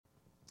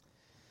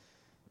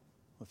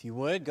If you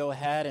would, go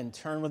ahead and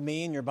turn with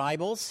me in your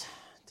Bibles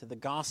to the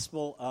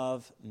Gospel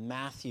of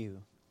Matthew.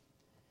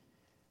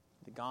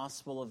 The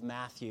Gospel of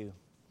Matthew.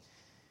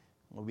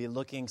 We'll be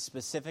looking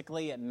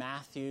specifically at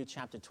Matthew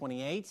chapter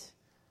 28,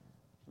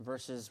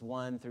 verses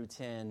 1 through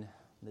 10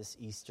 this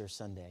Easter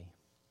Sunday.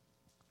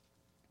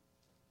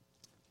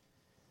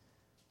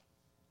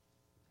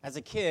 As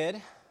a kid,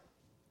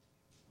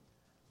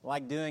 I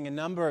liked doing a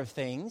number of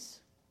things.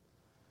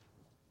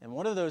 And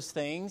one of those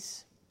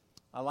things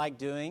I liked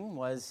doing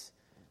was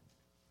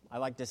I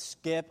like to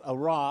skip a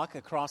rock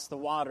across the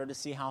water to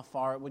see how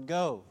far it would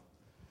go.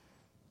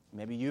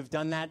 Maybe you've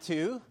done that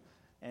too.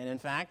 And in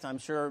fact, I'm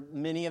sure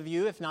many of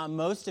you, if not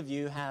most of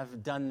you,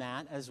 have done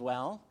that as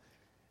well.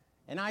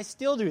 And I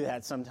still do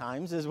that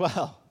sometimes as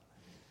well.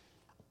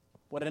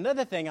 What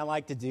another thing I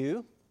like to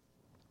do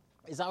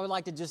is I would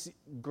like to just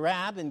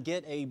grab and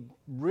get a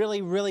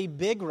really, really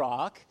big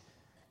rock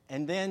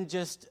and then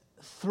just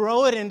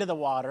throw it into the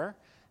water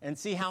and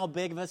see how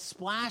big of a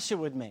splash it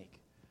would make.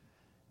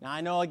 Now,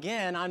 I know,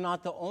 again, I'm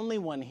not the only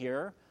one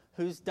here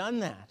who's done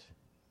that.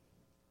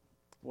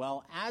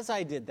 Well, as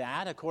I did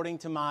that, according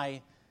to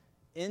my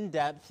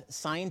in-depth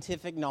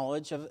scientific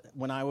knowledge of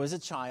when I was a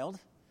child,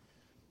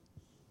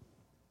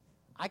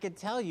 I could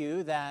tell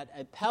you that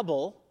a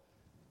pebble,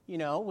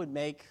 would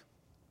make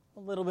a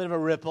little bit of a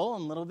ripple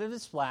and a little bit of a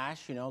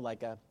splash,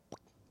 like a,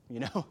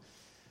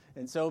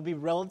 and so it would be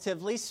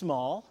relatively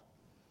small.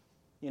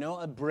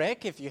 A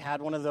brick, if you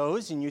had one of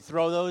those and you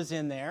throw those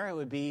in there, it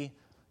would be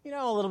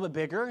a little bit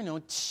bigger,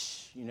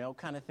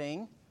 kind of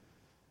thing.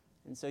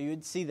 And so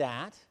you'd see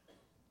that.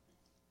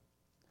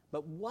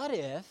 But what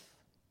if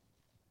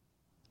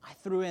I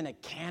threw in a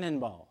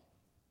cannonball,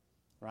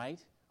 right?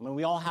 I mean,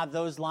 we all have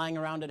those lying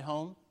around at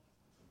home.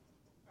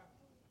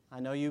 I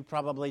know you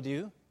probably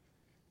do.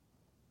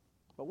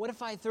 But what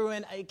if I threw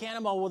in a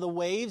cannonball? Well, the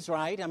waves,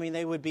 right? I mean,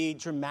 they would be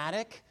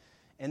dramatic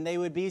and they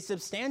would be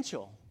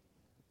substantial.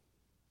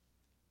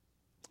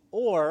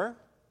 Or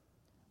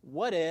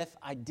what if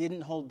I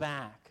didn't hold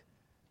back?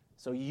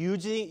 So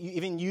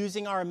even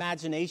using our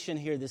imagination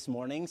here this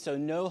morning, so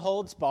no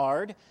holds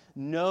barred,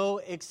 no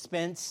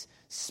expense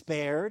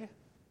spared.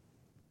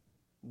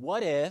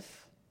 What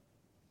if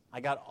I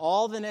got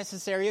all the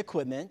necessary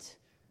equipment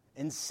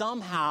and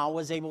somehow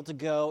was able to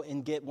go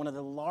and get one of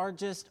the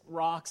largest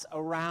rocks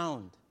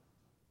around,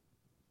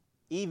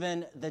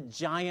 even the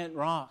giant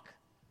rock?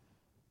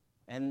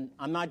 And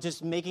I'm not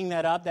just making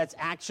that up, that's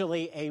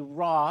actually a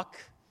rock.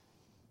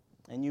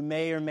 And you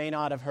may or may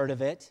not have heard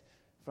of it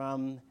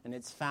and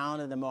it's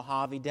found in the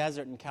Mojave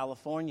Desert in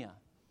California.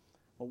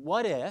 Well,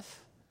 what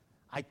if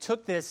I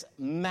took this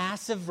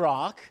massive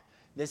rock,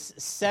 this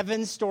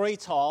 7-story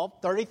tall,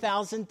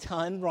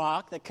 30,000-ton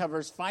rock that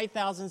covers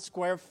 5,000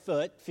 square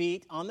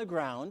feet on the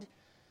ground,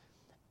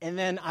 and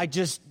then I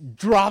just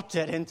dropped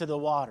it into the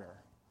water?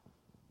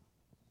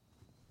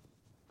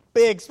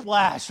 Big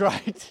splash,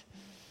 right?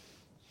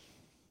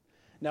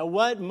 Now,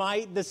 what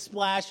might the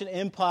splash and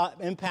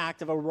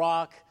impact of a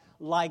rock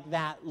like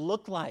that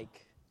look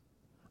like?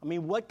 I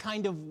mean, what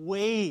kind of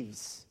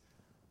waves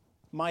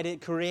might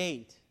it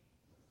create?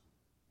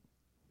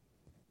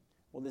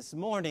 Well, this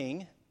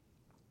morning,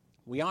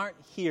 we aren't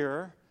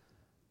here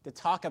to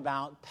talk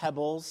about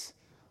pebbles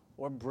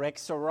or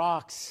bricks or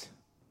rocks.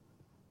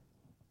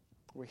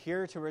 We're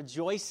here to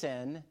rejoice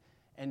in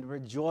and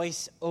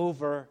rejoice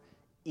over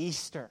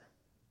Easter,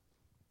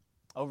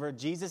 over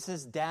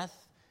Jesus'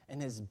 death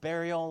and his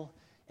burial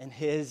and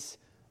his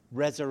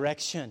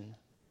resurrection.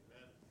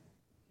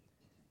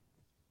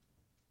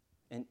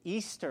 And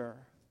Easter,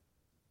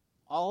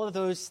 all of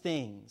those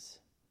things,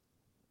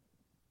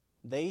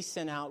 they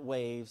sent out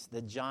waves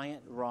the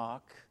giant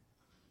rock,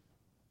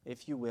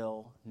 if you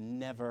will,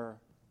 never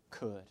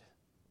could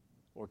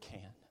or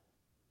can.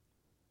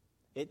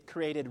 It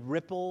created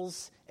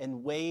ripples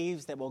and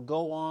waves that will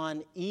go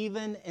on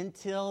even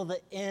until the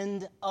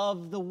end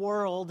of the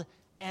world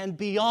and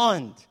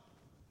beyond.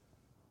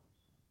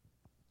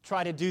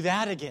 Try to do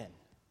that again.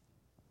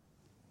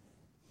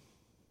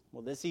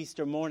 Well, this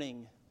Easter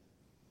morning,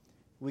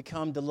 we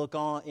come to look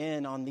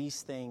in on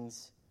these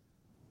things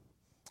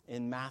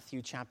in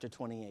Matthew chapter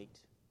 28.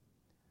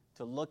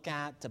 To look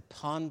at, to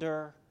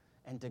ponder,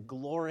 and to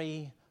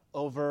glory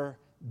over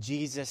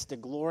Jesus. To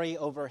glory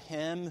over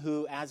him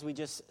who, as we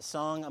just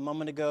sung a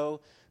moment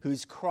ago,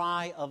 whose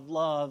cry of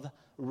love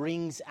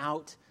rings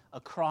out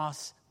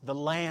across the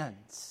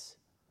lands.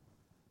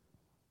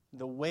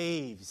 The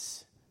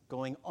waves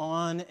going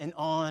on and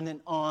on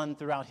and on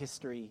throughout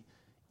history,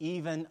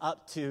 even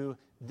up to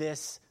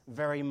this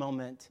very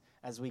moment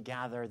as we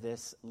gather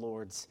this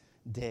Lord's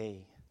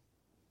Day.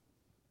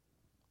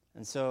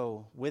 And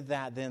so, with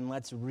that, then,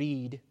 let's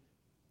read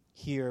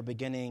here,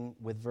 beginning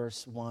with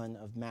verse 1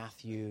 of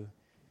Matthew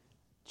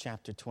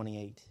chapter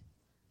 28.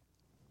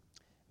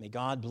 May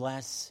God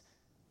bless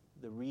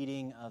the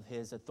reading of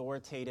his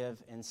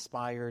authoritative,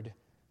 inspired,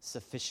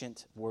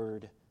 sufficient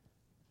word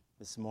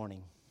this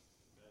morning.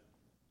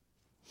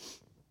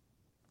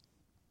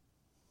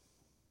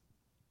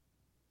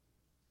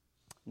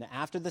 Now,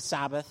 after the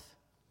Sabbath,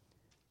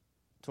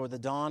 Toward the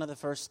dawn of the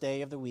first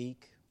day of the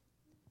week,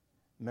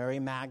 Mary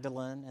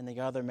Magdalene and the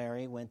other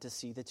Mary went to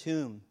see the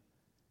tomb.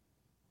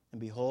 And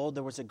behold,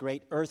 there was a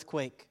great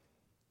earthquake,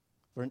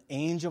 for an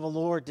angel of the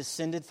Lord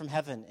descended from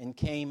heaven and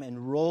came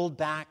and rolled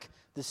back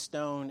the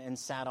stone and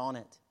sat on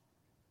it.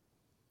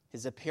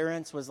 His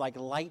appearance was like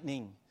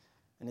lightning,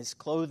 and his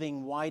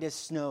clothing white as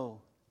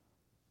snow.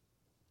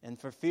 And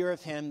for fear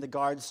of him, the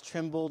guards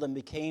trembled and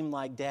became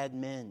like dead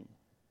men.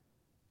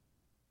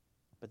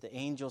 But the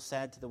angel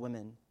said to the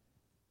women,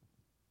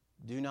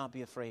 "Do not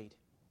be afraid,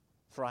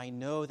 for I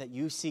know that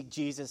you seek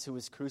Jesus who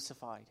was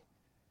crucified.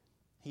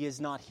 He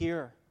is not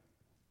here,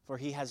 for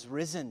he has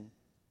risen,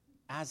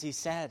 as he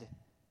said.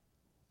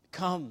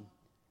 Come,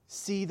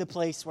 see the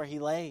place where he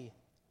lay.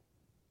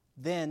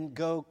 Then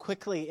go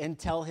quickly and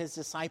tell his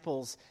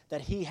disciples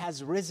that he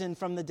has risen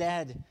from the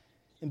dead.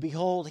 And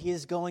behold, he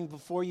is going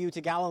before you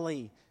to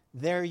Galilee.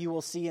 There you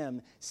will see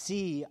him.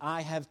 See,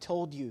 I have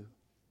told you."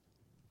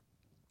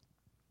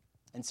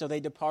 And so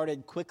they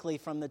departed quickly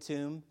from the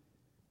tomb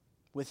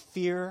with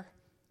fear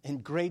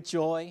and great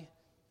joy,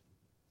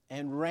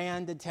 and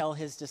ran to tell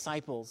his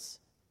disciples.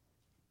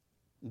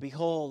 And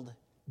behold,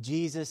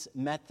 Jesus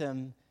met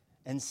them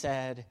and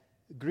said,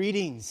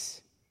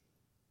 "Greetings."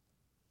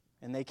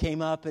 And they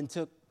came up and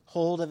took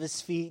hold of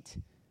his feet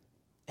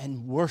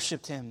and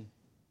worshiped him.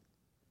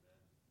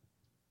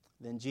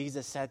 Then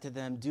Jesus said to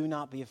them, "Do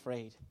not be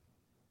afraid.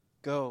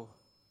 Go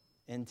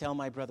and tell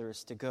my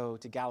brothers to go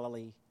to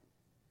Galilee,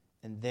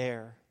 and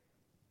there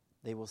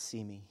they will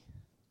see me."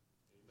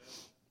 Amen.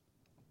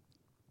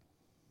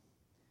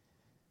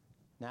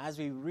 Now, as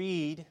we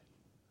read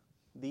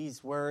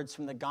these words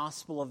from the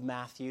Gospel of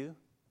Matthew,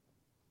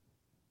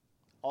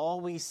 all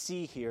we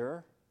see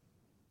here,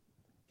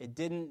 it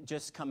didn't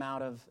just come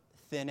out of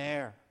thin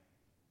air.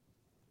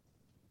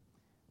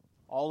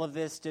 All of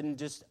this didn't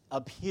just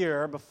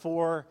appear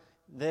before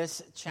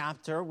this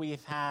chapter. We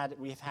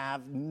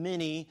have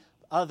many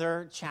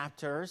other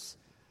chapters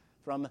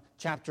from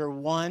chapter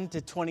 1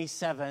 to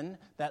 27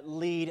 that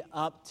lead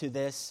up to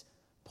this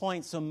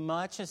point. So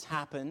much has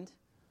happened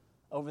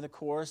over the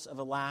course of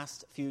the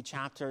last few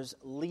chapters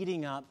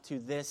leading up to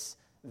this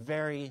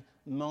very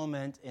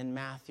moment in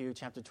Matthew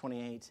chapter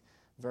 28,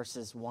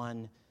 verses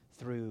 1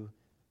 through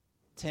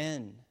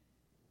 10.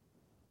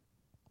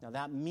 Now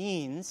that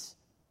means,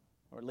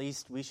 or at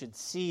least we should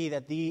see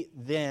that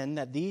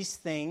these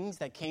things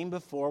that came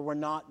before were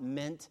not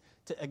meant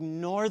to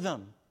ignore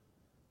them.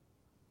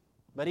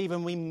 But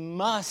even we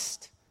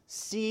must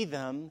see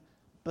them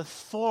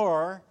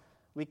before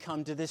we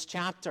come to this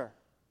chapter.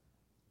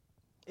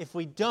 If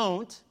we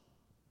don't,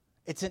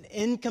 it's an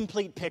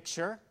incomplete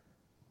picture,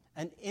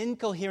 an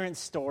incoherent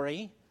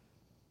story,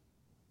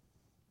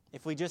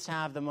 if we just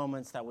have the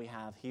moments that we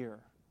have here.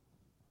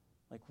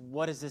 Like,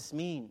 what does this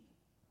mean?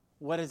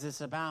 What is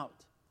this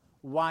about?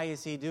 Why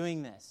is he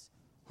doing this?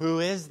 Who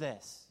is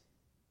this?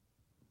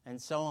 And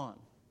so on.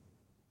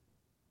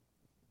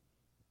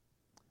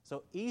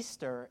 So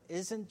Easter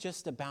isn't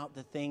just about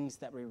the things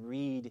that we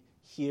read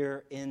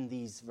here in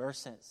these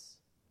verses.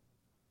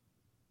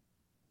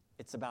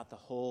 It's about the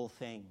whole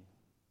thing.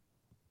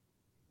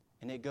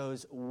 And it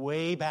goes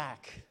way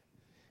back,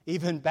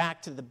 even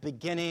back to the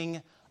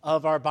beginning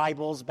of our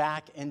Bibles,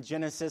 back in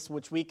Genesis,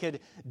 which we could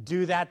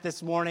do that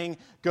this morning,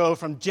 go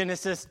from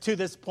Genesis to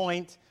this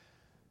point.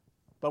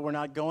 But we're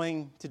not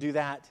going to do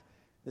that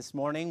this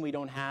morning. We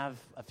don't have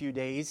a few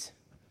days.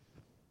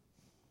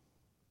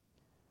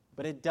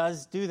 But it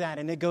does do that,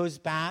 and it goes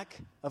back,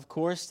 of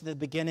course, to the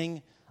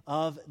beginning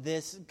of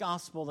this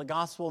gospel, the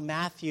Gospel of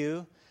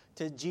Matthew,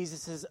 to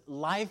Jesus'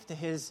 life, to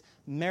his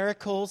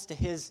miracles, to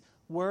his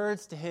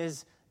words, to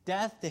his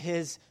death, to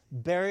his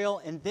burial,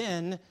 and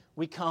then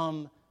we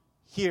come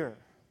here.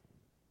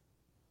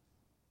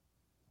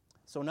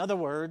 So in other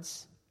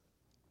words,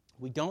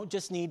 we don't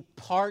just need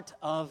part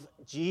of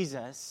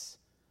Jesus,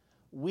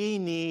 we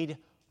need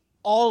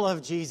all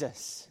of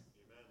Jesus.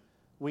 Amen.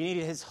 We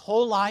need his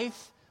whole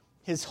life,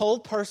 his whole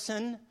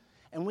person,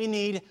 and we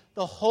need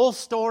the whole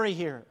story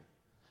here.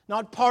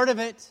 Not part of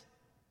it.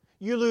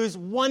 You lose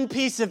one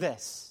piece of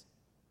this,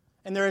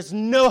 and there is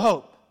no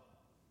hope.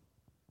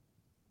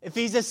 If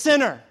he's a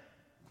sinner,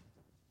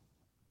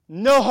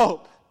 no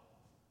hope.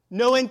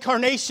 No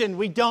incarnation,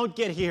 we don't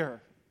get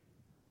here.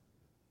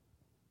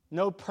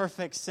 No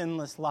perfect,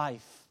 sinless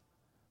life,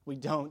 we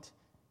don't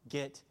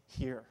get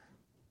here.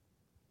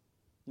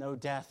 No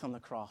death on the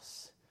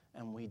cross,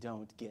 and we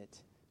don't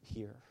get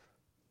here.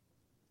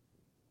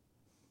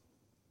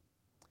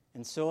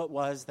 And so it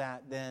was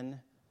that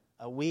then,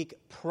 a week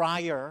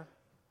prior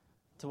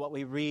to what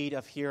we read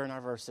of here in our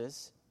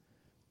verses,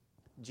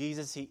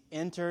 Jesus, he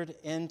entered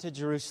into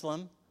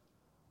Jerusalem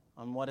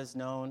on what is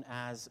known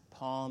as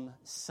Palm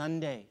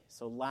Sunday.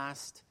 So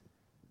last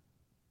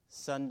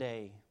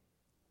Sunday,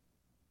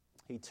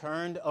 he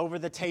turned over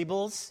the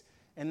tables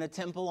in the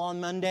temple on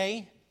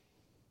Monday.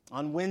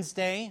 On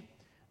Wednesday,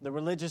 the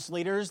religious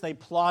leaders, they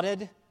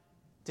plotted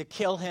to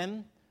kill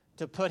him,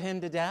 to put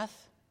him to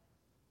death.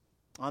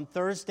 On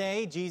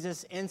Thursday,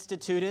 Jesus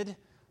instituted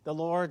the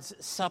Lord's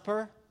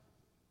Supper,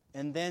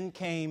 and then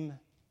came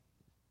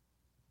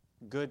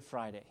Good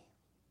Friday.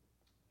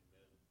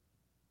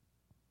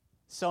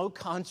 So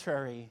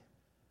contrary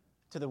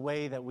to the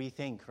way that we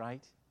think,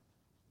 right?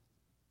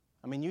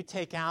 I mean, you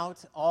take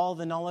out all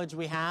the knowledge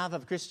we have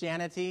of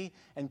Christianity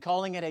and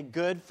calling it a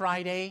Good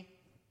Friday,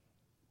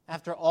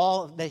 after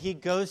all that he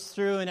goes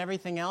through and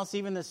everything else,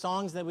 even the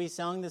songs that we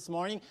sang this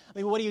morning. I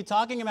mean, what are you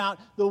talking about?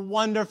 The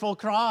wonderful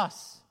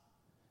cross.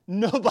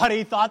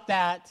 Nobody thought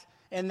that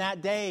in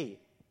that day.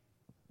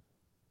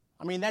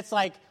 I mean, that's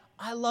like,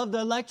 I love the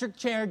electric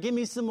chair. Give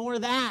me some more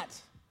of that.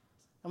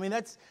 I mean,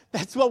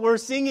 that's what we're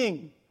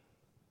singing.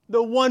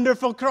 The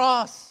wonderful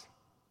cross.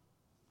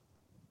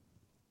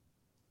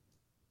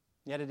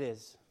 Yet it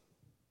is.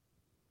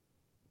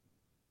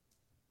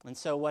 And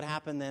so what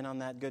happened then on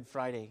that Good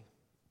Friday?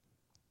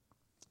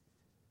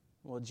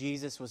 Well,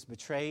 Jesus was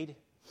betrayed,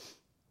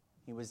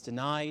 he was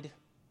denied,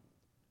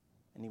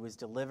 and he was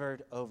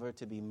delivered over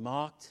to be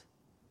mocked,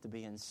 to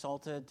be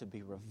insulted, to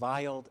be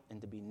reviled,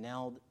 and to be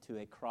nailed to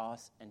a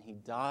cross. And he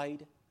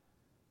died,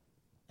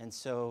 and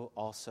so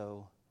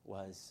also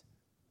was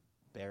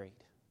buried.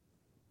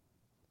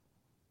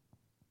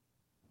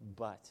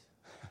 But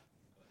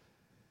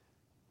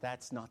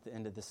that's not the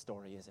end of the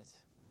story, is it?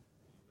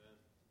 Amen.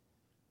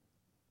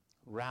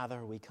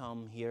 Rather, we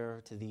come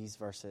here to these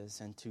verses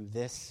and to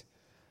this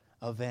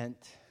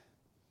event,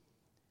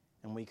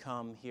 and we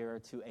come here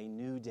to a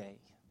new day.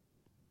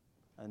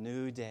 A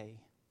new day.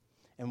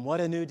 And what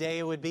a new day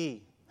it would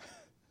be.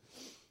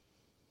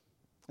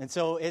 And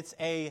so it's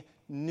a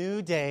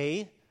new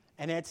day,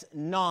 and it's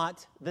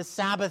not the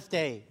Sabbath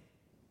day.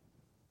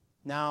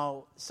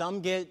 Now,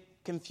 some get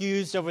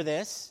confused over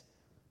this,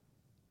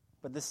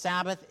 but the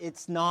Sabbath,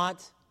 it's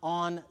not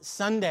on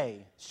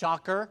Sunday.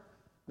 Shocker.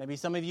 Maybe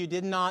some of you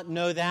did not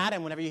know that,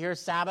 and whenever you hear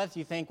Sabbath,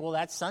 you think, well,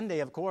 that's Sunday,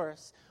 of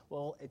course.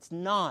 Well, it's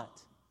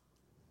not.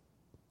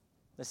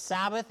 The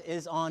Sabbath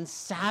is on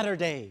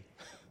Saturday.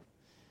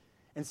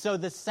 And so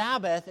the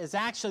Sabbath is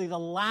actually the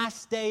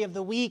last day of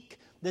the week,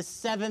 the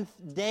seventh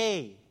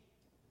day.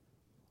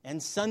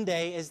 And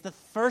Sunday is the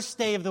first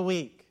day of the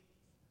week.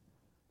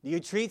 Do you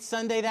treat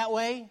Sunday that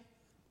way?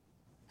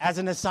 As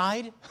an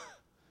aside?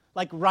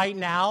 Like right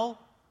now?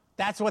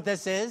 That's what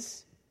this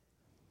is?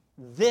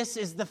 This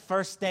is the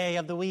first day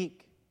of the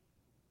week.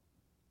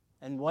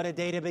 And what a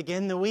day to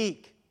begin the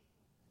week.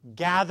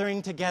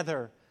 Gathering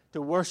together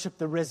to worship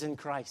the risen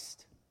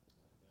Christ.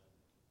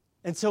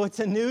 And so it's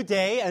a new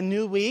day, a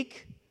new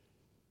week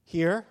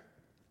here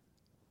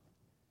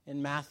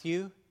in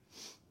Matthew.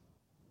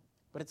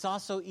 But it's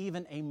also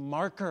even a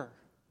marker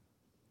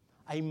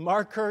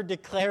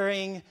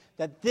declaring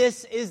that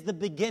this is the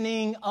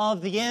beginning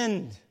of the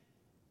end.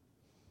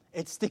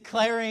 It's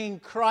declaring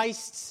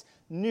Christ's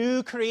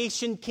new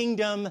creation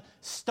kingdom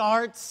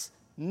starts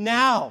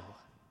now,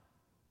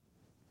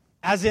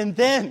 as in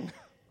then.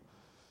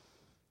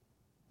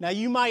 Now,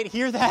 you might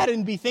hear that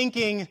and be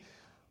thinking,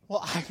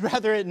 well, I'd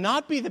rather it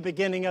not be the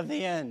beginning of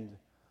the end.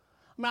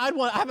 I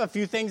mean, I have a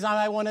few things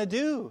I want to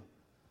do.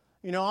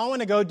 You know, I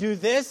want to go do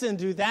this and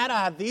do that.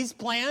 I have these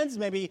plans.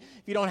 Maybe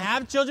if you don't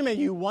have children,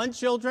 maybe you want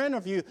children. Or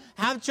if you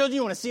have children,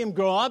 you want to see them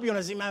grow up. You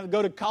want to see them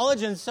go to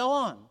college and so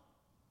on.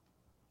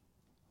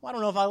 Well, I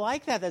don't know if I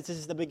like that. This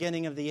is the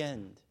beginning of the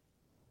end.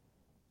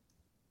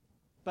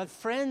 But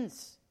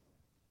friends,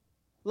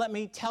 let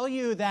me tell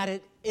you that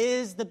it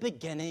is the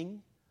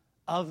beginning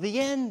of the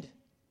end.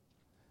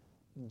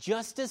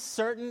 Just as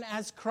certain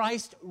as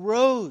Christ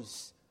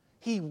rose,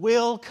 he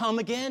will come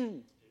again.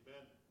 Amen.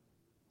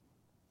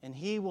 And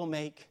he will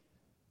make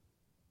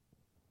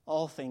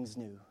all things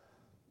new.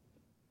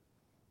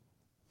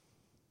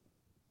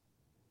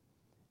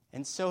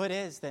 And so it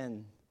is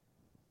then,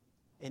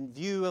 in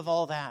view of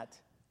all that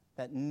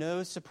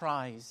no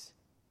surprise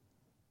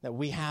that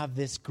we have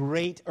this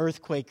great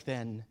earthquake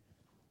then.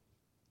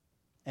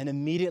 And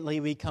immediately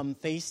we come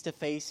face to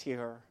face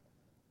here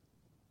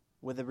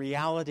with the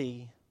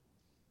reality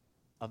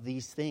of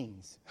these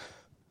things.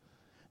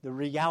 The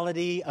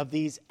reality of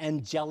these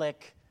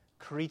angelic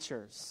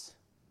creatures.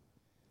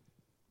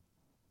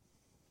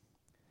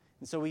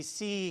 And so we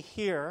see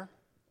here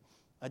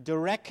a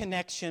direct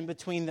connection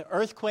between the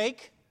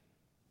earthquake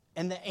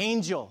and the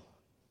angel.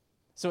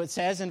 So it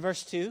says in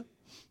verse 2,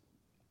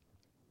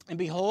 and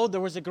behold,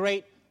 there was a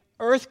great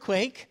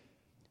earthquake,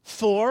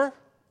 for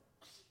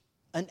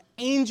an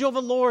angel of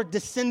the Lord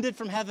descended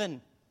from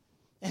heaven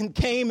and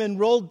came and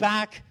rolled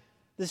back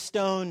the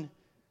stone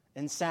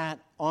and sat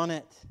on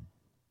it.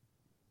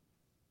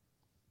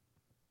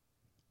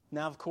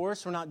 Now, of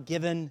course, we're not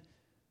given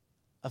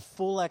a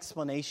full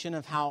explanation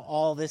of how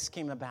all this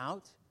came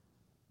about.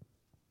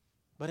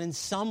 But in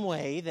some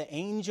way, the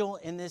angel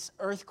in this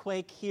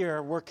earthquake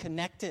here were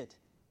connected.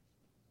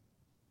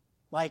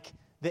 Like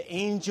the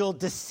angel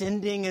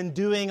descending and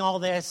doing all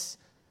this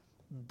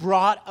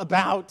brought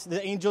about this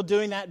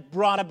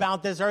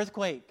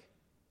earthquake.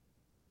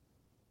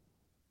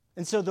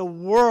 And so the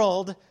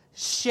world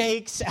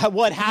shakes at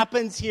what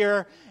happens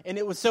here. And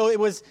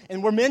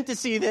we're meant to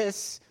see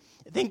this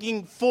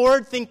thinking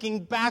forward,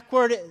 thinking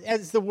backward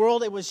as the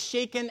world, it was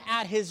shaken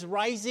at his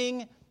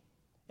rising.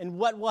 And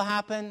what will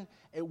happen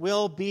It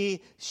will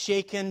be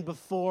shaken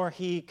before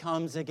he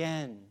comes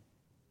again.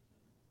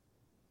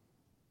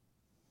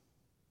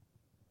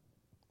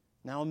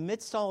 Now,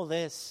 amidst all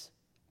this,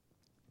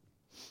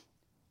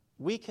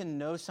 we can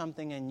know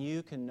something, and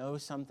you can know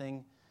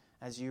something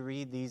as you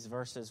read these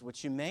verses,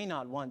 which you may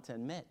not want to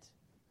admit.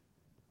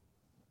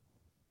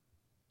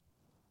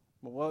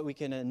 But what we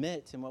can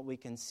admit and what we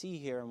can see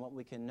here and what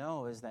we can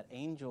know is that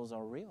angels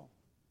are real.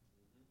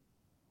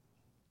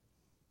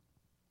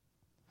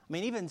 I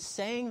mean, even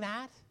saying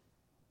that,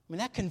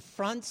 that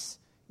confronts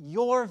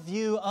your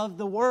view of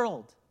the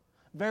world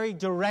very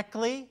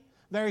directly,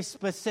 very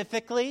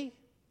specifically.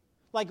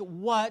 Like,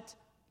 what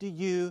do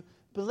you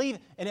believe?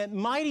 And it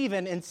might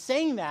even, in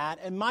saying that,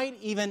 it might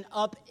even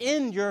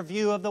upend your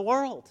view of the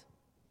world.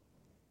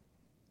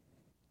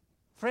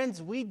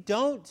 Friends, we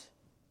don't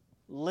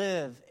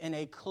live in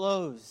a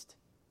closed,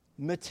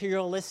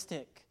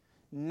 materialistic,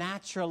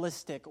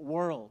 naturalistic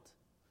world.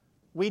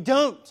 We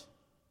don't.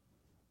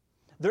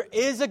 There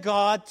is a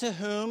God to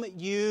whom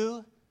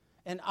you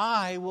and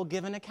I will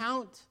give an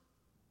account.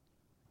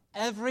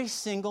 Every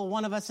single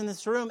one of us in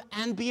this room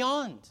and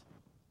beyond.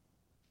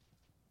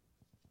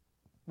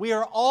 We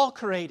are all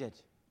created,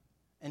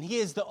 and He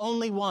is the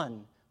only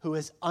one who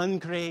is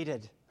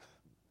uncreated.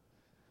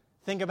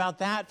 Think about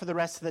that for the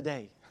rest of the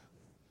day.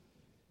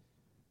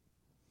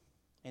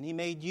 And He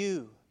made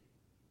you,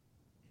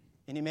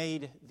 and He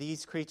made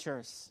these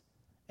creatures,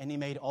 and He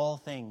made all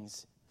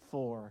things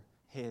for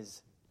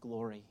His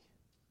glory.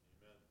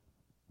 Amen.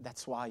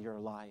 That's why you're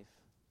alive.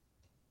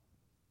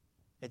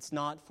 It's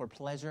not for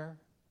pleasure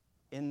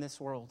in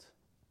this world.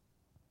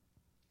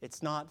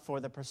 It's not for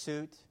the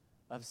pursuit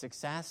of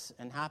success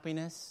and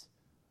happiness.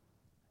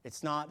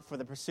 It's not for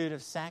the pursuit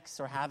of sex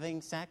or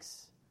having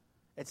sex.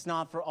 It's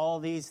not for all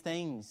these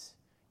things.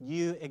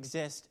 You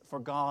exist for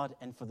God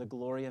and for the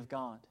glory of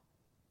God.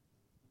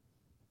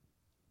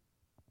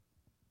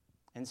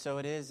 And so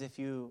it is, if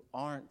you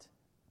aren't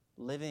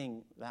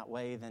living that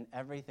way, then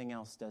everything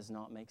else does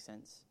not make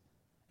sense.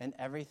 And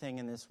everything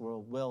in this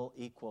world will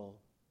equal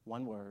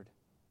one word: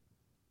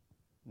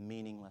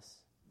 meaningless.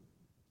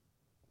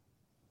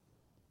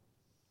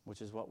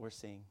 Which is what we're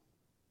seeing.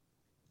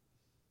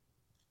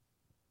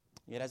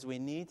 Yet as we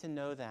need to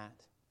know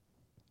that,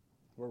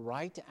 we're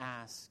right to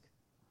ask,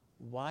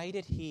 why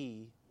did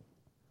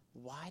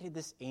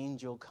this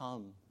angel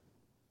come?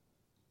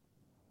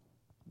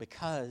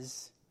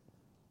 Because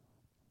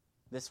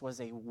this was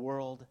a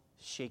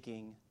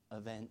world-shaking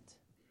event.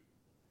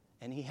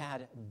 And he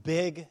had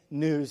big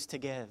news to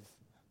give.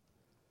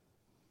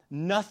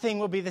 Nothing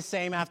will be the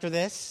same after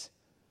this.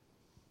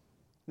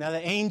 Now,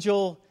 the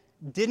angel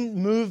didn't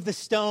move the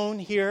stone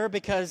here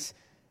because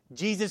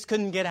Jesus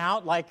couldn't get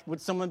out. Like,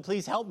 would someone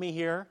please help me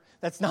here?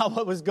 That's not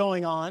what was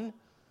going on.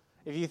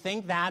 If you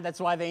think that's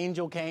why the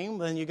angel came,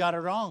 then you got it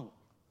wrong.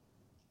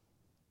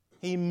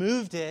 He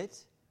moved it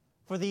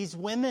for these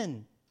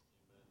women.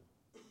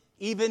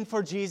 Even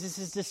for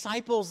Jesus'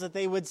 disciples, that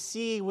they would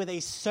see with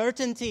a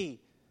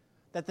certainty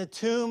that the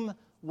tomb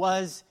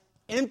was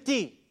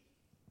empty.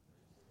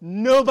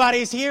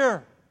 Nobody's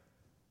here.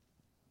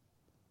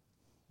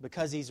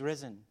 Because He's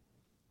risen.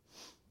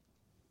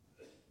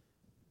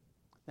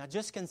 Now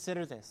just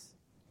consider this.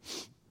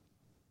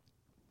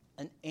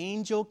 An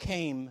angel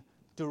came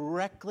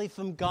directly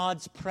from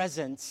God's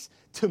presence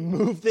to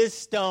move this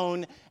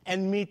stone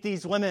and meet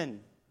these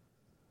women.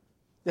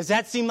 Does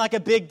that seem like a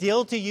big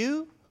deal to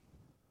you?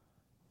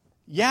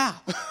 Yeah.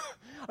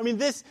 I mean,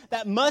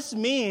 that must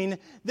mean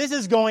this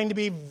is going to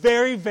be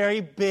very, very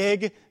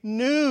big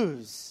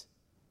news.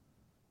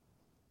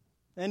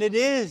 And it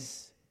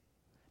is.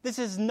 This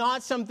is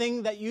not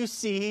something that you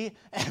see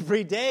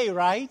every day,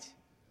 right?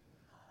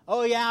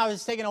 Oh yeah, I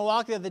was taking a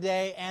walk the other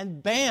day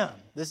and bam,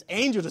 this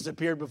angel just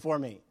appeared before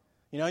me.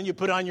 And you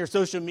put on your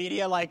social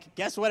media like,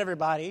 guess what,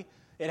 everybody?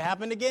 It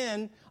happened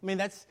again. I mean,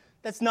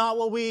 that's not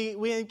what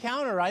we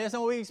encounter, right? That's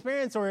not what we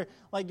experience. Or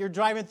like you're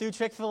driving through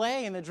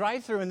Chick-fil-A in the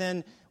drive-thru, and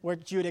then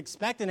what you would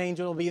expect an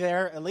angel will be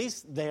there, at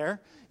least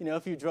there,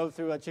 if you drove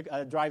through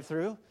a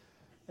drive-thru.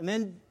 And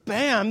then,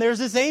 bam, there's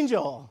this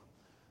angel,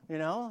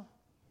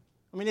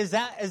 I mean, is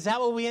that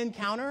what we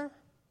encounter?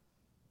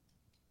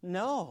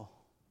 No.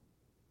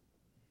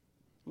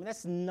 I mean,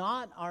 that's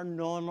not our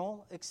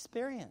normal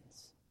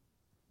experience.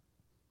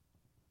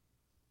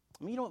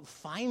 I mean, you don't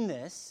find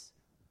this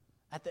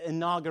at the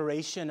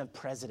inauguration of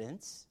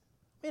presidents.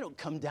 They don't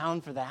come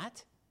down for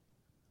that.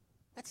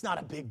 That's not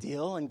a big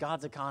deal in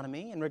God's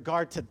economy in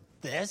regard to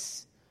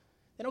this.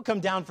 They don't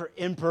come down for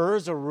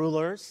emperors or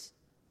rulers.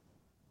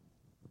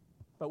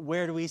 But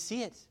where do we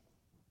see it?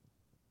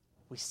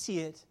 We see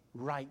it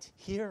right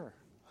here.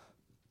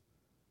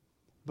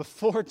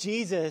 Before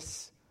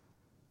Jesus,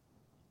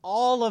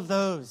 all of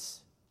the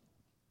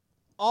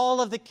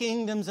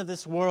kingdoms of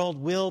this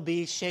world will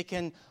be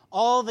shaken.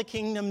 All the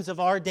kingdoms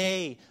of our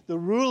day, the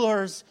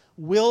rulers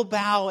will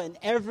bow and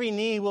every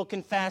knee will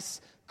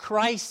confess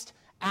Christ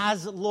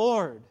as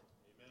Lord.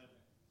 Amen.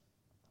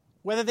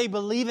 Whether they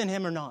believe in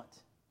Him or not.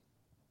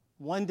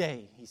 One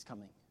day He's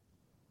coming.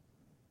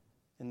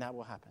 And that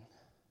will happen.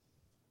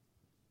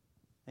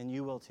 And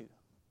you will too.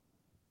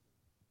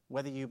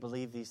 whether you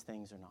believe these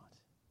things or not.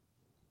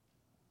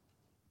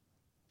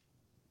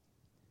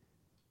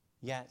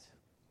 Yet,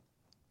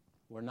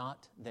 we're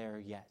not there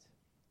yet,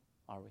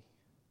 are we?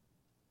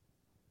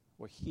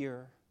 We're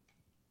here,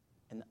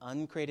 and the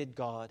uncreated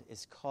God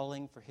is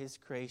calling for his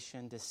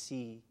creation to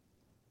see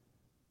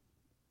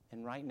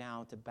and right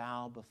now to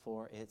bow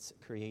before its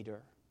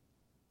creator.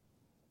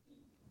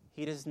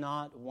 He does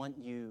not want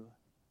you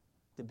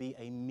to be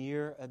a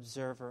mere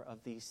observer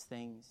of these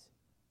things.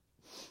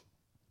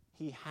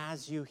 He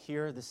has you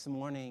here this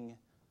morning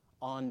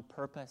on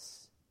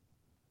purpose.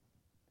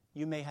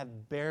 You may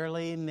have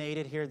barely made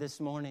it here this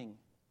morning,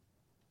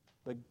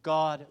 but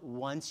God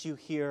wants you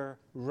here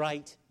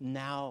right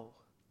now.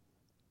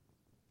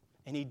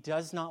 And he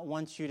does not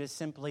want you to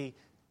simply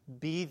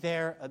be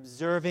there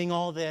observing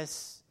all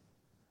this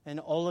and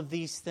all of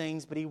these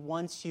things, but he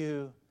wants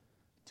you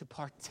to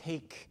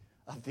partake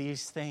of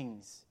these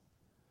things.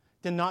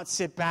 To not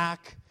sit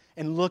back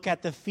and look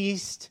at the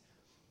feast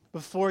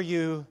before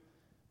you,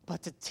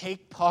 but to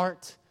take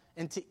part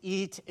and to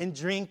eat and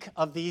drink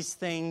of these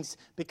things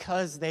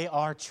because they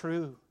are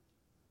true.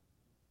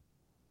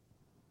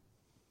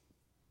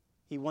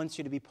 He wants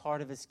you to be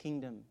part of his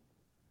kingdom,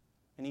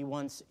 and he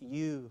wants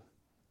you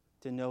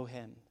to know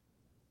him.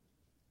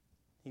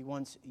 He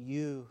wants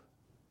you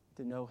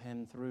to know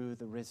him through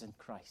the risen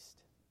Christ.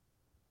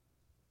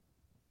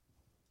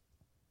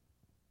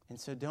 And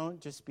so don't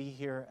just be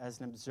here as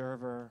an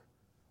observer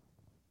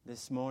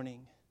this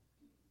morning.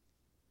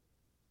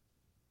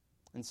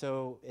 And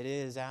so it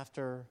is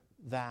after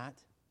that,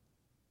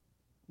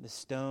 the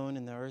stone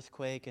and the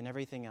earthquake and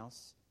everything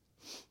else,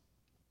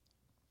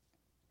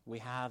 we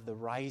have the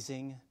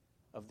rising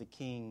of the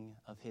King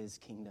of his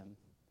kingdom.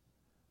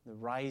 The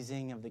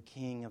rising of the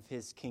King of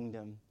his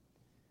kingdom.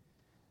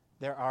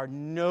 There are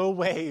no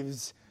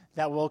waves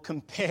that will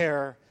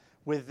compare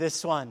with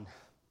this one.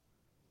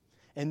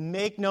 And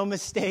make no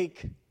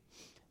mistake,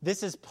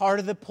 this is part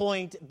of the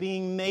point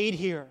being made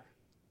here.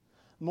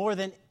 More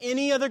than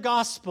any other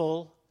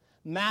gospel,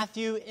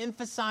 Matthew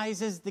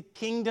emphasizes the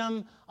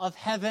kingdom of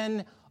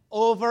heaven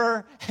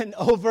over and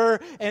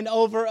over and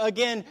over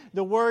again.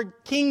 The word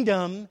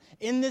kingdom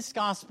in this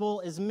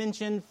gospel is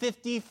mentioned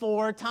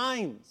 54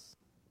 times.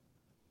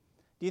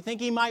 Do you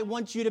think he might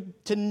want you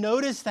to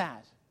notice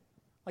that?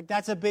 Like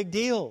that's a big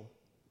deal.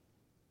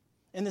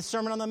 In the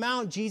Sermon on the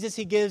Mount, Jesus,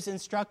 he gives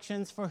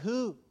instructions for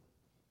who?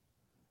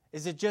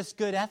 Is it just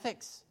good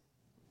ethics?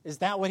 Is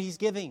that what he's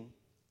giving?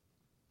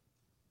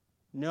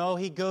 No,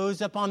 he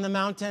goes up on the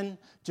mountain,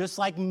 just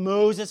like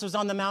Moses was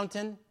on the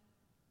mountain,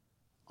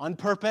 on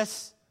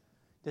purpose,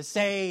 to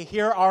say,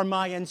 here are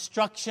my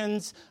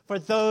instructions for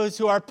those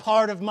who are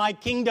part of my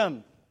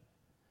kingdom,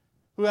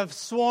 who have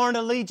sworn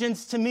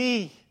allegiance to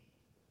me.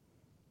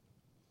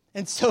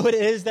 And so it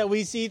is that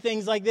we see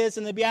things like this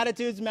in the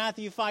Beatitudes,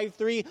 Matthew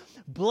 5:3.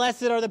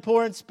 Blessed are the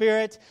poor in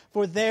spirit,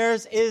 for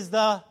theirs is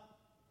the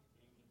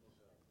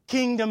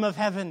kingdom of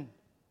heaven.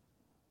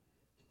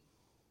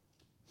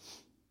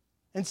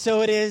 And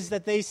so it is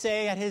that they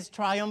say at his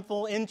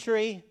triumphal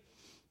entry,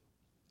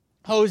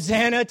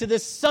 Hosanna to the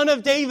Son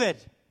of David.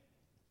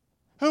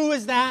 Who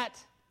is that?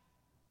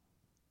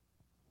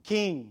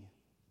 King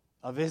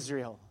of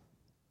Israel.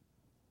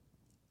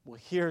 Well,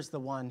 here's the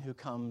one who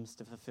comes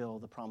to fulfill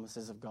the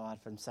promises of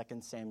God from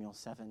 2 Samuel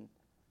 7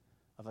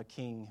 of a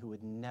king who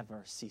would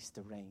never cease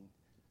to reign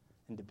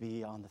and to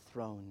be on the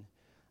throne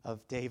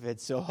of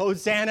David. So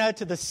Hosanna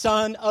to the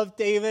Son of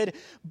David.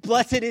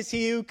 Blessed is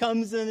he who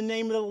comes in the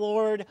name of the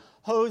Lord.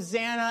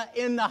 Hosanna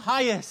in the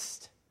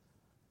highest.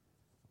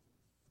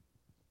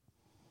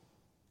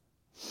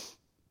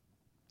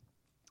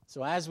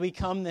 So as we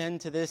come then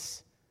to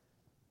this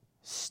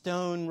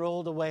stone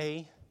rolled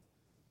away,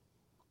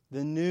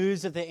 the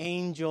news of the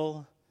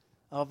angel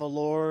of the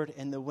Lord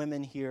and the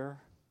women here,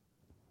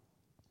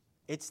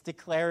 it's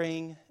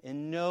declaring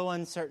in no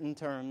uncertain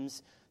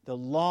terms the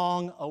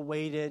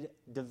long-awaited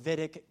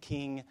Davidic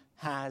king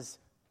has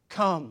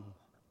come.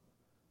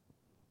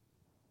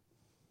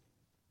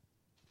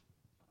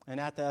 And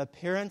at the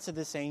appearance of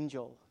this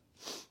angel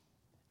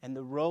and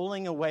the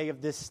rolling away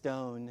of this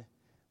stone,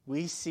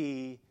 we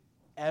see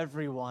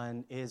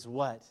everyone is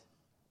what?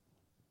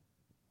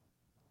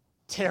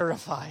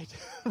 Terrified,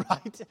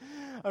 right?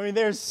 I mean,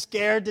 they're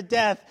scared to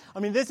death. I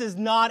mean, this is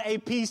not a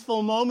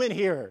peaceful moment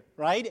here,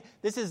 right?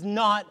 This is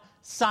not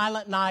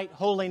silent night,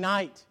 holy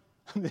night.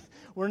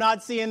 We're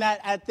not seeing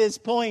that at this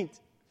point.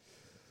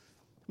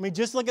 I mean,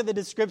 just look at the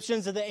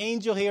descriptions of the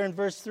angel here in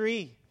verse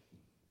 3.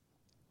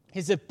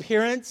 His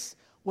appearance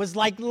was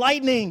like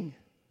lightning,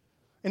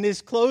 and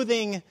his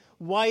clothing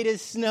white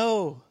as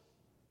snow.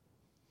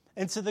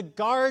 And so the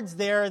guards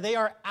there, they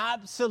are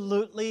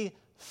absolutely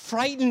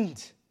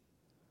frightened.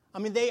 I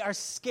mean, they are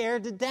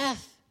scared to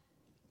death.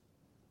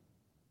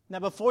 Now,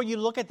 before you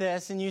look at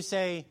this and you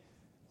say,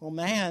 well,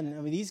 man,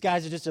 I mean, these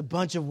guys are just a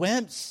bunch of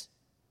wimps.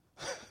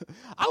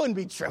 I wouldn't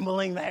be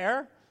trembling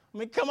there. I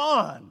mean, come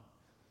on.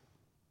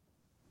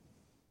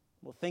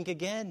 Well, think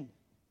again.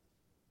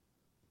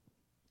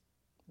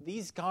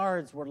 These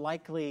guards were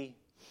likely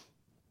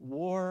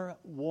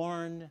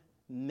war-worn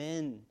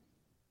men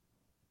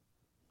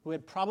who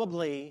had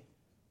probably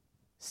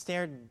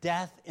stared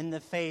death in the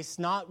face,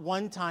 not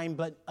one time,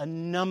 but a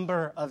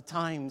number of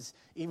times,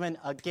 even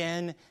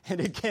again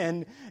and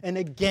again and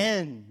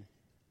again.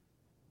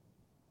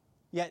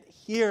 Yet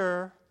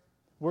here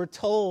we're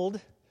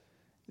told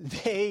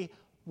they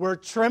were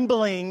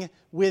trembling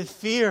with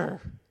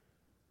fear.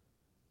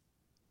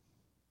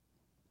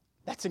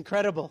 That's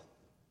incredible.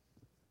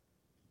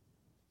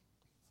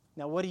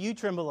 Now, what do you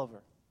tremble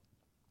over?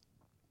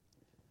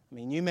 I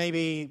mean, you may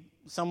be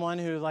someone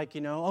who,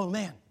 oh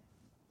man,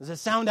 there's a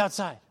sound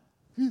outside.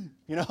 You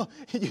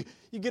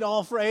get all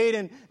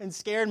afraid and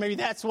scared. Maybe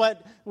that's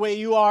what way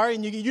you are,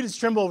 and you just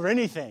tremble over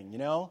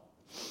anything, Or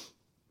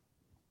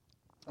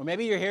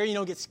maybe you're here and you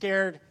don't get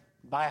scared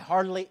by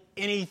hardly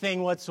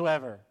anything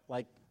whatsoever.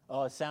 Like,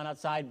 a sound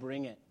outside,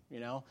 bring it,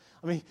 I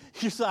mean,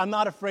 I'm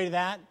not afraid of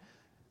that.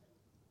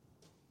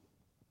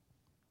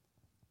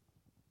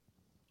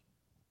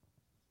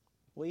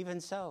 Well,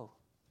 even so,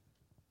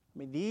 I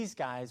mean, these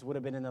guys would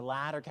have been in the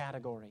latter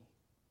category.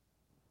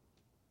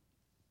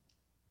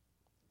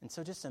 And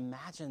so just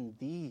imagine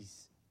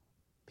these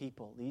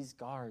people, these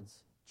guards,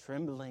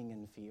 trembling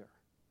in fear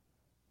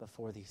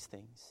before these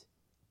things.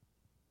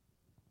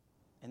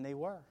 And they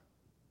were.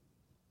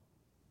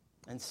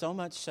 And so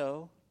much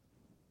so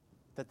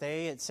that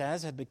they, it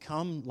says, had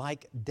become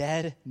like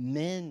dead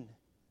men.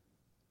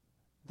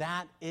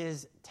 That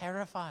is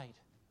terrified.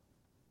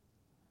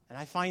 And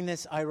I find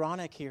this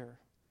ironic here.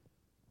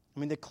 I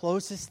mean, the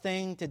closest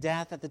thing to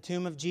death at the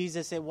tomb of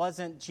Jesus, it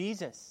wasn't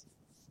Jesus.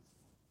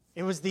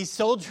 It was these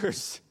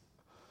soldiers.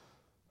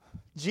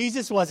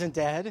 Jesus wasn't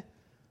dead,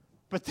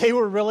 but they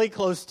were really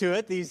close to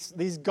it,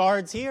 these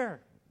guards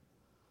here.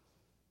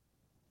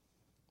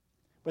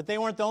 But they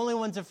weren't the only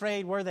ones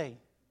afraid, were they?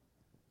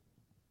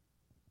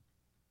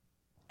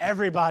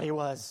 Everybody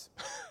was.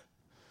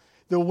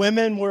 The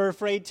women were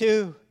afraid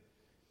too.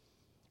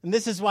 And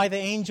this is why the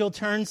angel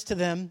turns to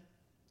them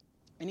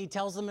and he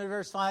tells them in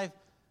verse 5,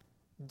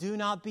 do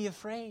not be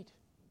afraid.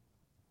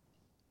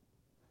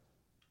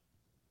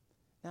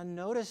 Now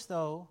notice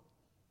though,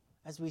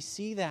 as we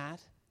see that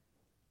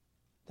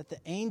the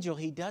angel,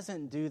 he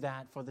doesn't do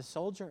that for the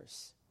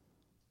soldiers.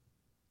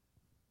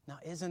 Now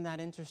isn't that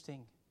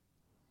interesting?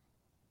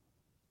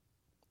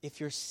 If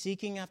you're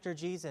seeking after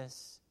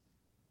Jesus,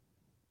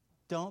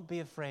 don't be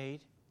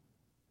afraid.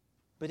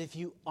 But if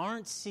you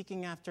aren't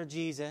seeking after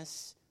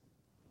Jesus,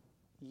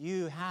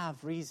 you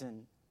have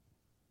reason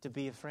to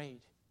be afraid.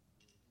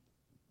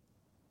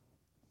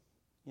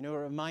 It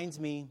reminds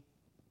me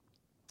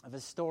of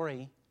a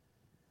story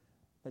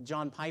that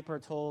John Piper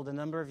told a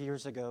number of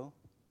years ago.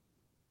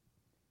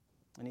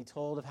 And he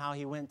told of how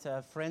he went to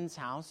a friend's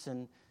house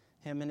and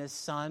him and his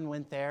son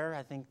went there,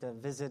 I think to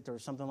visit or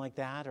something like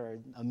that, or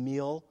a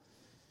meal.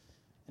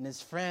 And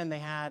his friend, he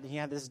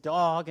had this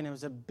dog, and it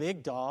was a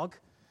big dog.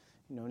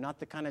 Not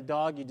the kind of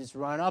dog you just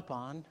run up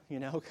on,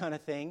 kind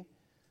of thing.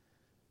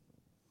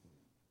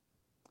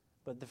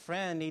 But the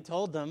friend, he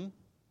told them,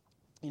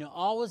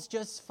 all was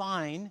just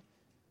fine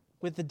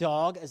with the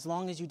dog as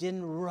long as you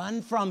didn't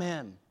run from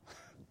him.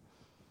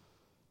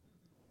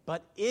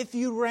 But if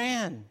you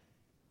ran,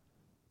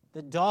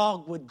 the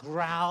dog would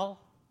growl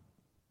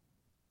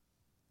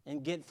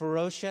and get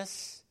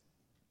ferocious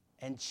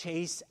and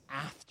chase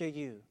after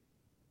you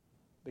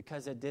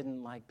because it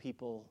didn't like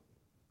people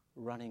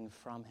running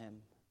from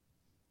him.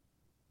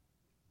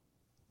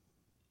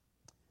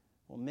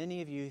 Well,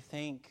 many of you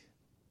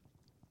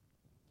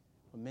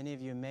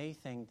may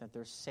think that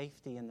there's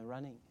safety in the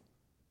running.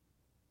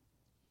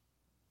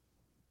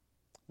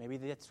 Maybe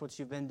that's what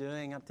you've been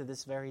doing up to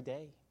this very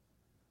day.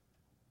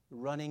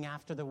 Running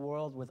after the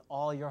world with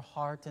all your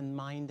heart and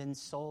mind and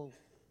soul.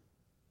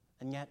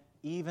 And yet,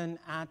 even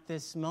at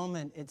this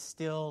moment, it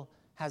still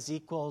has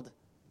equaled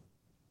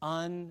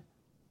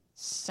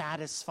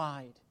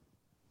unsatisfied.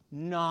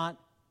 Not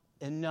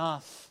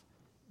enough.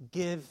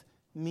 Give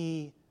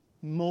me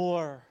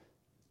more.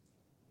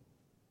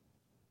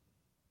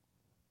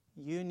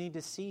 You need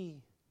to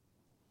see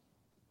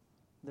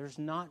there's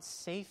not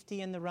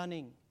safety in the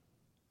running.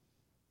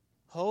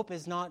 Hope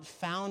is not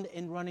found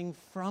in running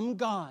from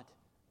God,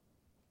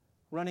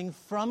 running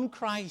from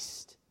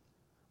Christ,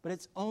 but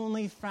it's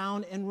only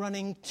found in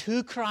running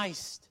to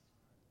Christ.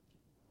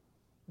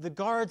 The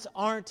guards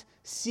aren't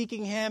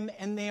seeking him,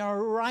 and they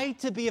are right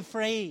to be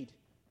afraid.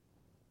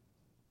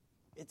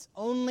 It's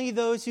only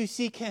those who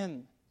seek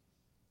him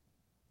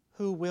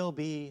who will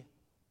be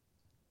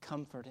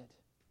comforted.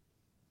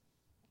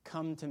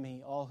 Come to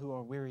me, all who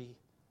are weary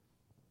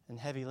and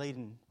heavy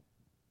laden,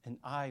 and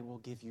I will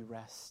give you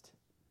rest.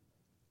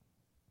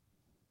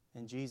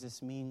 And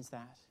Jesus means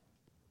that.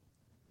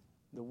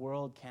 The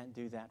world can't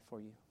do that for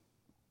you,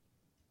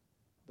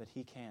 but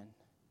he can.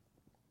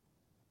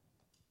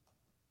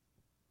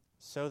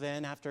 So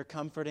then, after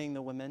comforting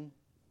the women,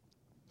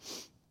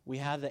 we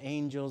have the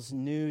angel's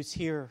news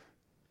here.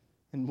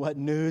 And what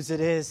news it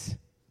is.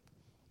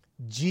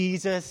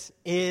 Jesus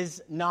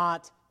is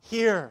not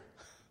here.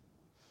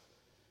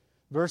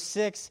 Verse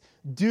 6,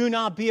 do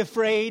not be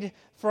afraid,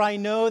 for I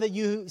know that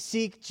you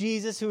seek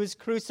Jesus who is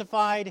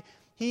crucified.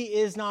 he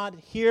is not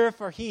here,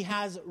 for he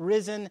has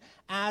risen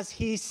as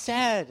he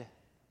said.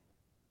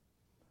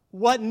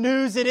 What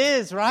news it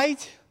is,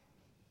 right?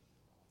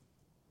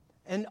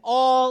 And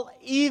all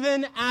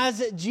even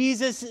as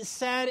Jesus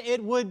said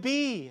it would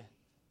be.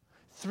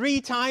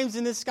 3 times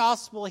in this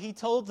gospel, he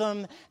told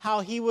them how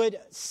he would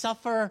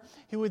suffer,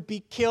 he would be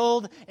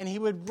killed, and he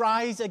would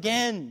rise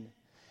again.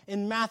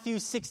 In Matthew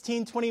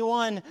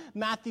 16:21,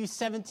 Matthew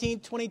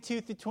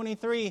 17:22 through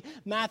 23,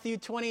 Matthew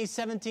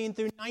 20:17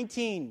 through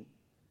 19.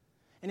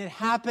 And it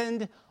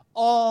happened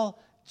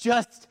all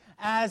just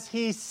as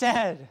he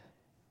said.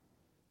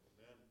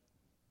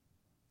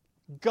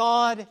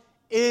 God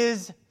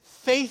is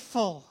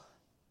faithful.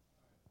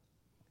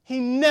 He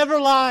never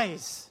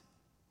lies.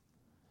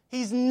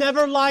 He's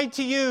never lied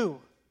to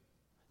you.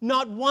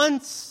 Not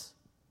once.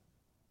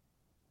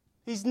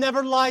 He's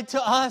never lied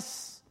to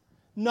us.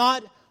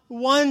 Not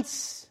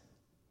once.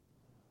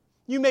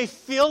 You may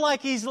feel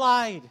like he's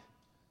lied,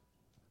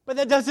 but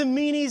that doesn't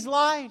mean he's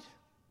lied.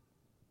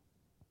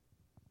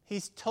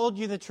 He's told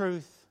you the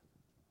truth.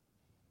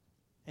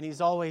 And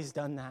he's always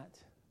done that.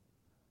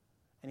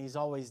 And he's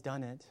always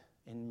done it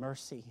in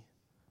mercy.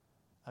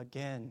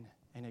 Again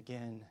and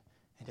again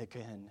and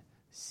again.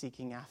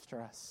 Seeking after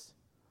us.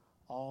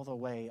 All the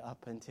way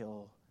up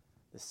until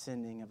the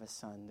sending of a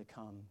Son to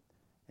come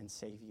and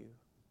save you.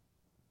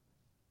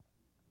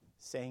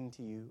 Saying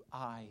to you,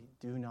 I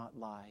do not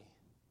lie.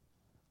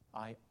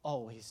 I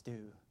always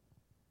do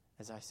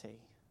as I say.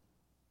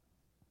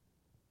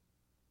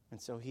 And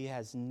so he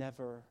has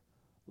never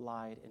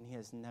lied, and he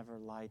has never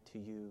lied to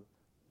you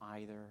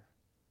either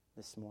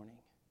this morning.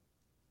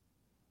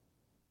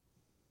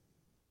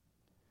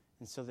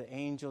 And so the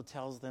angel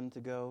tells them to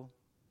go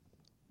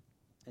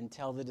and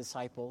tell the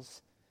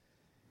disciples.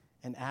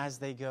 And as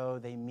they go,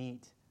 they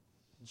meet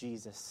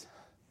Jesus.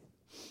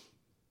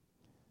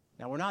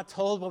 Now, we're not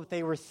told what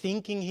they were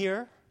thinking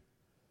here.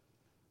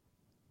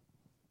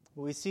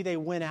 But we see they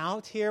went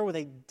out here with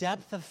a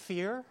depth of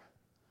fear.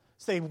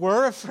 So they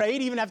were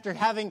afraid, even after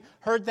having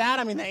heard that.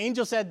 I mean, the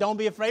angel said, don't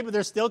be afraid, but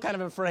they're still kind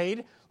of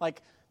afraid.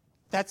 Like,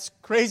 that's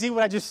crazy.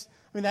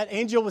 That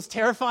angel was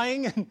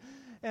terrifying.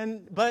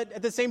 But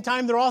at the same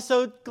time, they're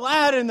also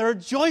glad and they're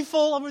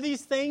joyful over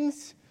these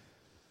things.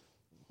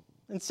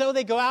 And so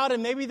they go out,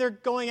 and maybe they're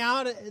going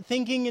out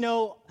thinking,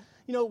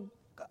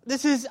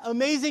 this is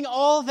amazing.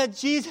 All that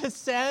Jesus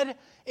said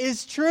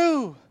is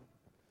true.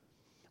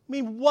 I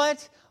mean,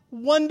 what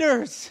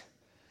wonders?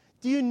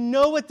 Do you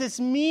know what this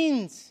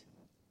means?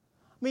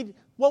 I mean,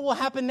 what will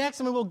happen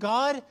next? I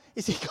mean,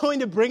 is he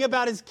going to bring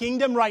about his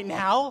kingdom right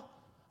now?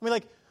 I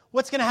mean,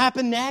 what's going to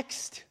happen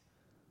next?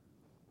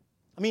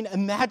 I mean,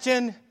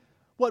 imagine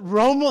what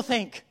Rome will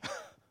think.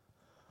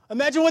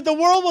 Imagine what the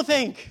world will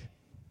think.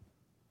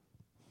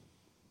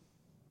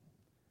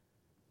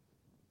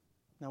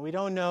 Now, we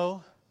don't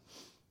know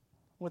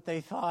what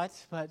they thought,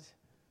 but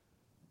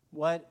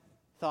what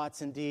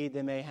thoughts indeed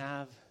they may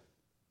have.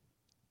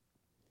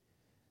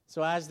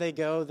 So as they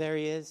go, there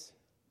he is,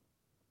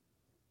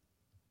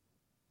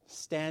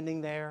 standing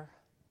there,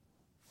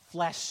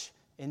 flesh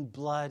and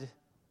blood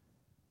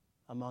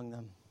among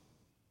them.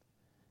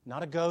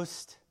 Not a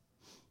ghost,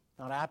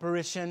 not an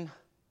apparition,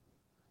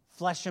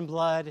 flesh and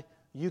blood.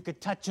 You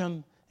could touch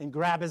him and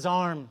grab his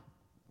arm.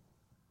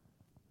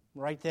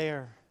 Right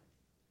there.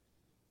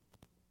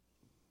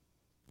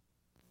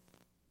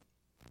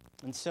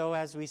 And so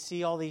as we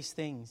see all these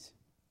things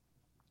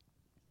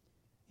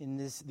in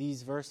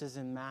these verses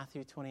in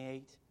Matthew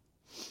 28,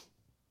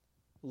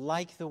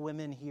 like the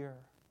women here,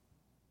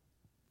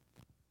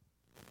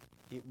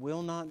 it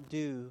will not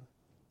do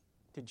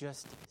to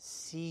just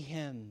see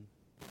him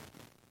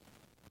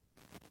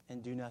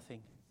and do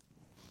nothing.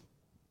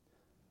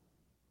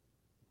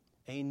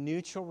 A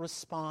neutral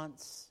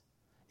response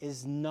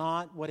is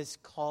not what is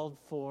called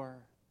for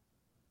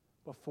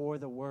before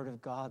the Word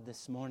of God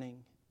this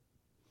morning.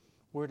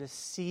 We're to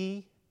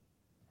see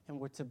and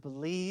we're to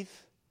believe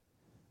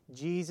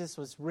Jesus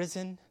was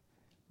risen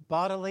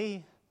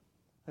bodily,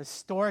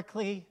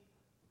 historically,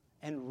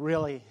 and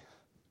really.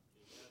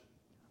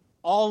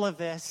 All of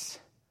this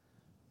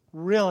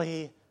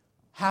really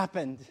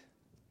happened.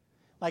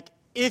 Like,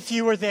 if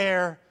you were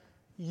there,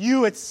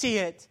 you would see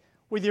it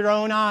with your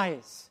own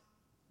eyes.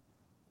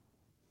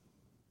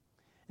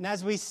 And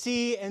as we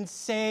see and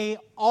say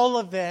all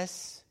of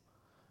this,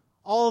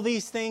 all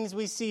these things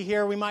we see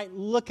here, we might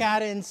look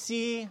at it and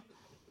see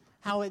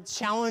how it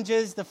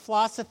challenges the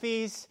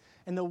philosophies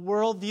and the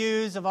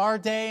worldviews of our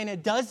day, and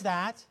it does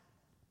that.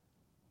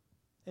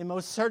 It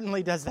most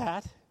certainly does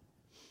that.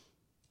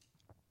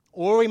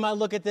 Or we might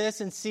look at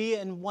this and see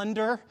and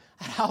wonder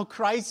at how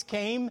Christ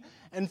came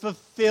and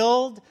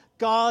fulfilled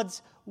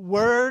God's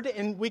word,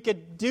 and we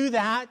could do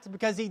that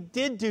because he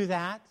did do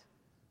that.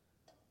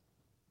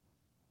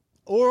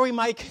 Or we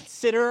might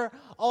consider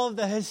all of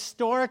the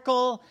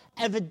historical,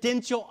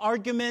 evidential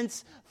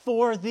arguments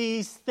for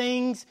these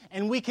things,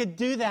 and we could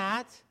do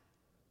that.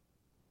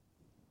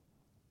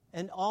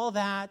 And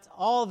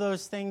all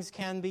those things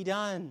can be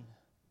done.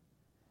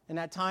 And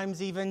at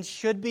times even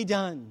should be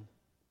done.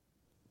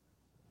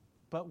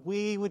 but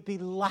we would be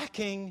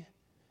lacking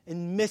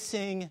and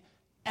missing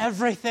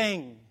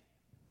everything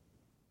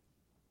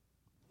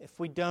if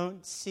we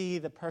don't see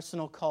the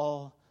personal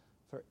call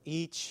for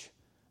each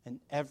and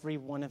every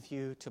one of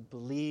you to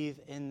believe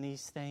in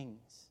these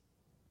things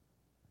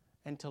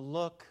and to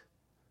look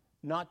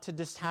not to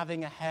just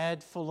having a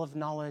head full of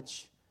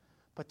knowledge,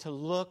 but to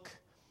look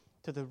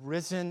to the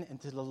risen and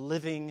to the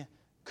living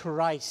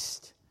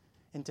Christ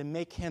and to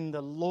make Him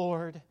the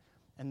Lord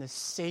and the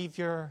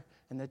Savior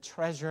and the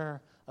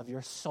treasure of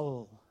your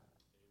soul.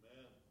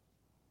 Amen.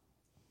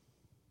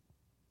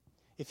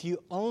 If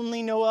you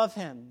only know of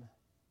Him,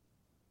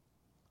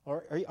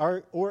 or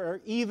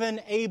are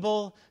even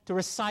able to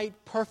recite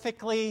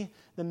perfectly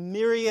the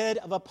myriad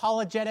of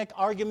apologetic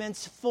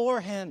arguments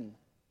for Him,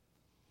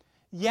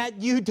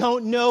 yet you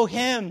don't know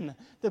Him,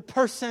 the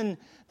person,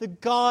 the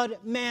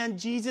God-man,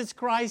 Jesus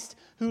Christ,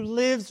 who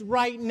lives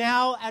right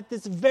now at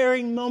this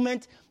very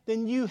moment,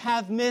 then you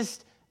have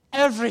missed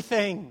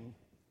everything.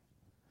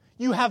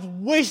 You have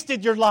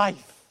wasted your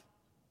life,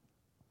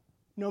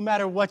 no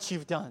matter what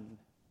you've done.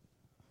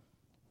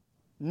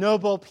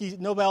 Nobel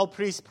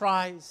Peace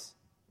Prize,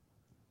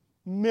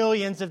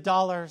 millions of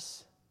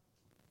dollars,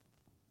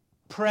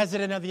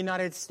 President of the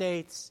United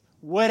States,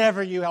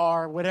 whatever you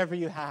are, whatever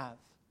you have,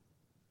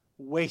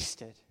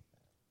 wasted.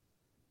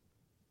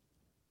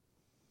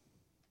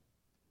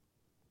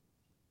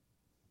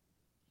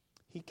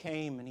 He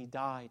came and He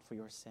died for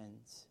your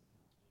sins.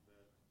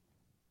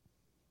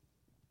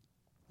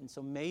 And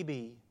so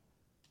maybe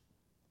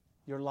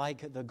you're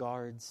like the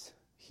guards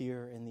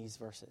here in these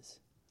verses,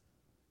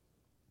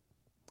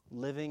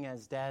 living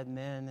as dead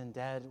men and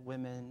dead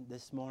women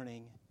this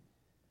morning.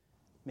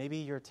 Maybe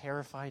you're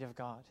terrified of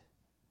God,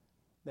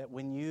 that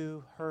when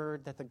you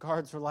heard that the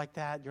guards were like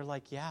that, you're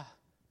like, yeah,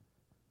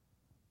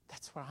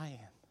 that's where I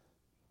am.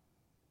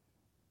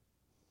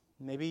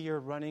 Maybe you're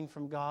running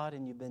from God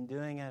and you've been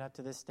doing it up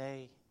to this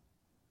day.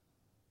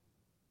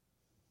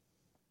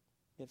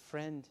 Yet,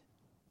 friend,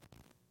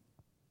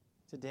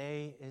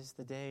 today is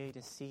the day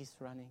to cease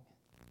running,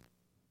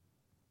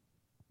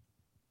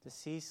 to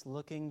cease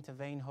looking to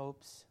vain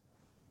hopes,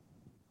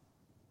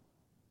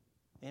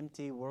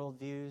 empty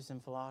worldviews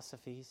and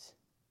philosophies,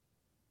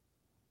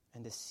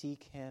 and to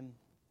seek Him,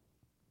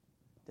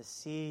 to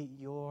see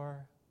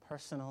your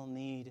personal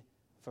need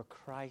for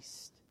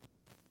Christ.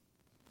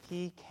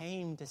 He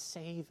came to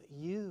save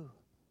you,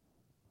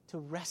 to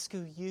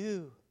rescue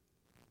you,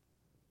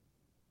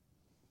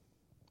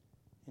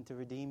 and to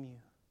redeem you.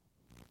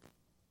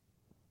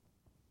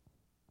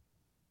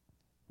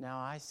 Now,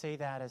 I say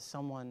that as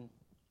someone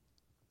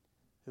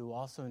who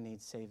also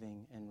needs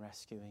saving and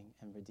rescuing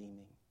and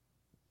redeeming,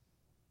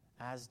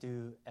 as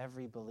do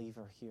every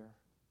believer here.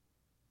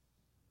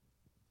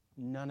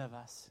 None of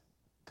us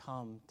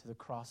come to the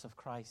cross of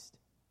Christ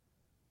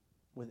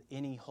with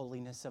any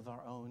holiness of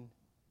our own,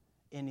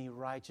 any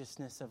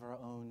righteousness of our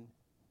own.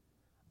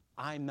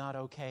 I'm not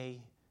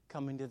okay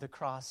coming to the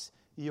cross.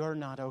 You're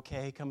not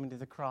okay coming to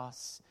the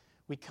cross.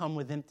 We come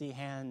with empty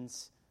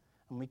hands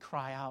and we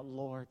cry out,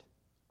 Lord,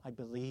 I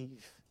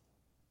believe.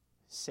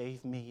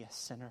 Save me, a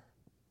sinner.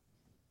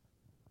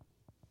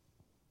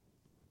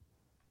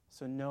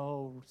 So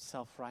no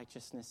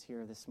self-righteousness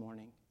here this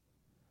morning.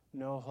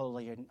 No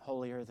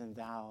holier than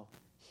thou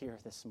here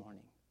this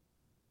morning.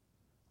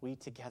 We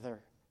together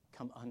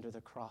come under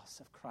the cross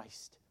of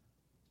Christ,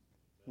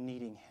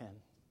 needing Him.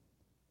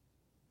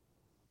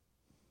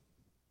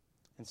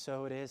 And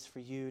so it is for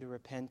you to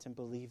repent and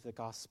believe the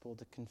gospel,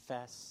 to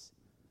confess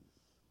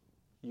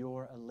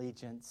your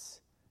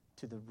allegiance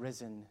to the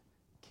risen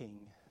King.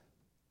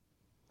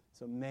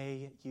 So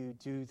may you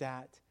do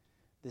that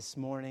this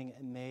morning,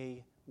 and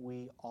may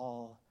we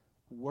all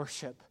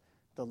worship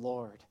the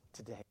Lord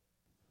today.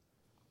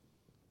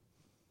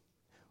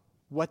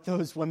 What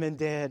those women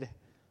did,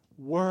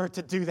 we're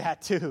to do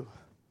that too.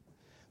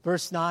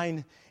 Verse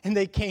 9, and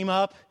they came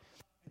up,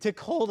 took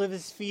hold of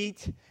His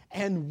feet,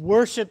 and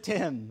worshiped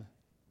Him.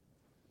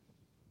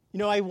 You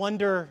know, I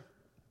wonder,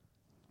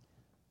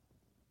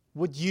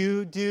 would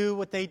you do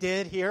what they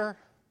did here?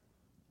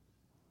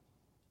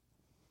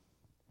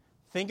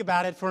 Think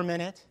about it for a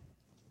minute.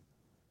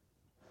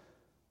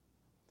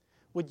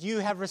 Would you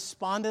have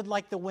responded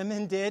like the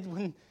women did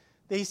when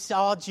they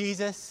saw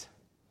Jesus?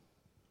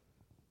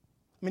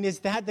 I mean, is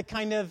that the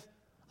kind of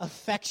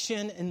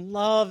affection and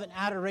love and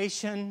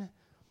adoration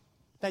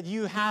that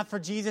you have for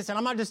Jesus? And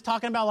I'm not just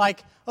talking about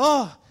like,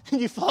 oh,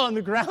 you fall on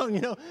the ground,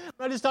 you know. I'm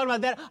not just talking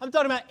about that. I'm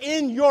talking about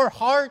in your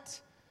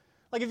heart.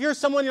 Like if you're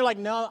someone, you're like,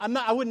 no,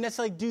 I wouldn't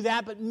necessarily do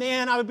that. But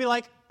man, I would be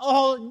like,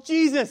 oh,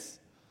 Jesus,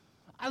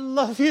 I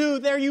love you.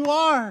 There you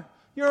are.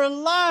 You're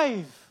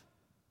alive.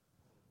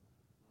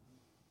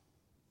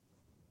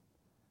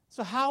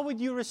 So how would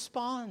you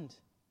respond?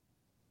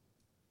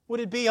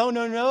 Would it be, oh,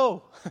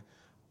 no,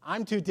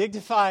 I'm too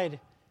dignified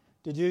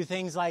to do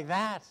things like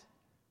that.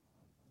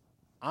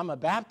 I'm a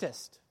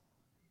Baptist.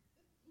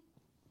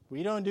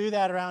 We don't do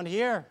that around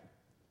here.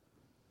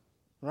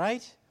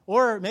 Right?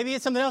 Or maybe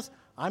it's something else.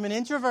 I'm an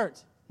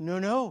introvert.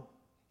 No.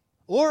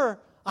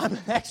 Or I'm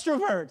an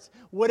extrovert.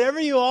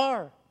 Whatever you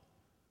are.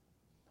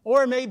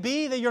 Or it may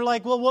be that you're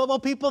like, well, what will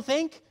people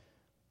think?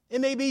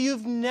 It may be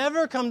you've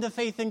never come to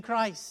faith in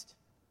Christ.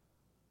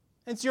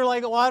 And so you're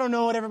like, well, I don't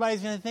know what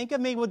everybody's going to think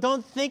of me. Well,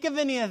 don't think of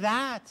any of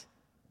that.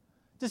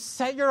 Just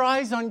set your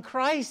eyes on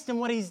Christ and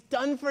what He's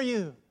done for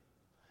you.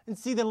 And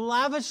see the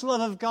lavish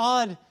love of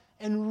God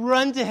and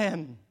run to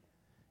Him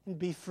and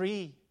be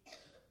free.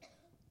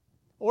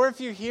 Or if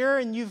you're here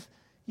and you've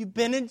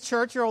been in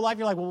church your whole life,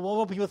 you're like, well, what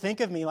will people think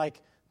of me?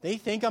 Like, they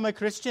think I'm a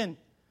Christian.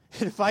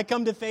 And if I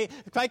come to faith,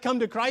 if I come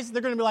to Christ,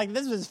 they're going to be like,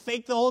 this was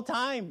fake the whole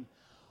time.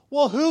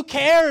 Well, who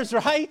cares,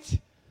 right?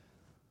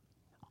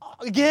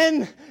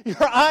 Again,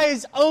 your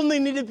eyes only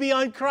need to be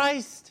on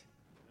Christ.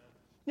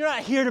 You're not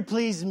here to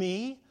please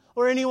me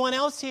or anyone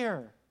else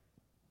here.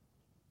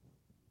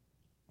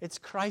 It's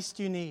Christ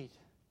you need.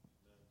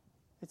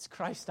 It's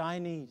Christ I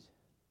need.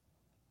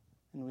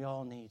 And we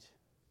all need.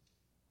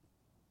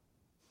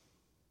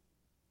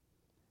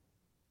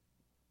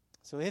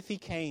 So if He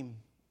came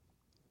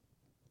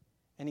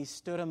and He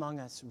stood among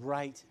us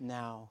right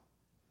now,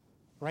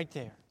 right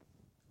there,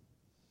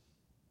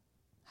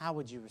 how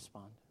would you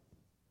respond?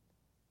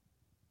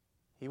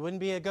 He wouldn't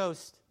be a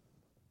ghost.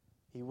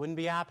 He wouldn't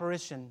be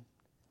apparition.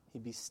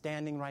 He'd be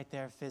standing right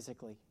there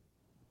physically.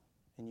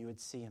 And you would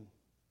see Him.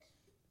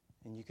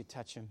 And you could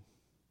touch Him.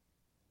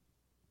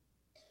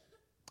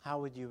 How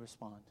would you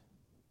respond?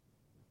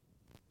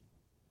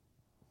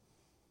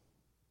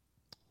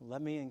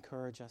 Let me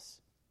encourage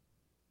us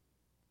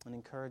and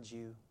encourage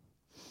you.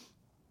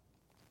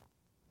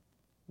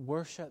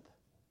 Worship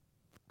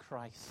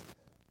Christ.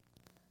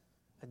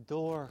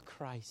 Adore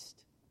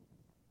Christ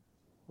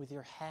with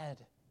your head,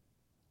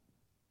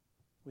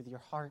 with your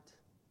heart,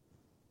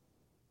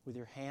 with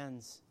your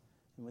hands,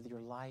 and with your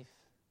life.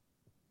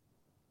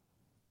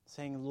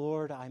 Saying,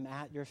 Lord, I'm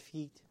at your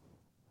feet.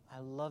 I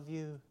love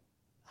you.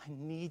 I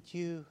need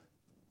you.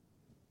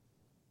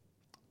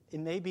 It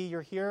may be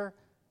you're here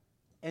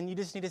and you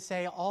just need to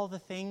say, all the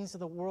things of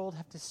the world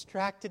have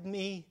distracted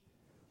me.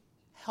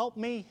 Help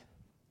me.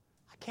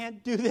 I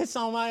can't do this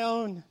on my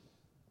own.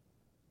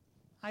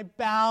 I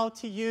bow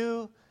to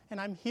you and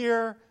I'm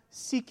here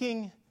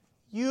seeking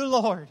you,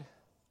 Lord.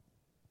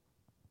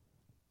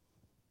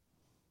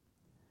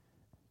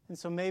 And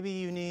so maybe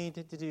you need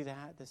to do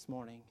that this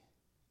morning.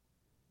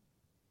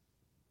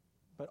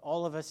 But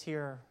all of us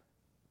here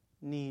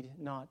need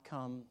not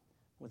come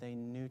with a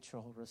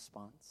neutral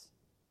response.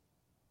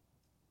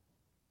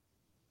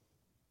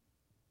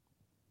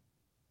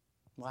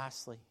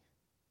 Lastly,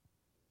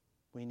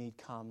 we need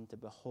come to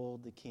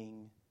behold the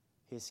King,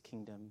 His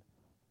kingdom,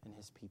 and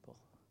His people.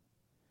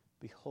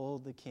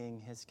 Behold the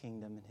King, His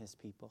kingdom, and His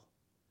people.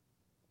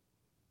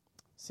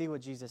 See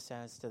what Jesus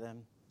says to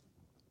them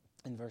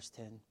in verse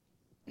 10.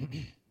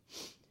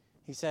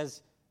 He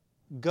says,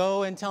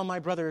 go and tell my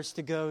brothers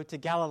to go to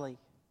Galilee.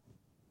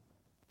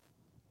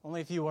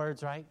 Only a few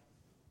words, right?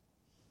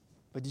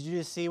 But did you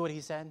just see what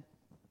He said?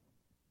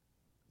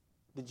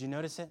 Did you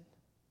notice it?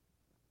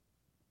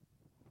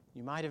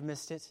 You might have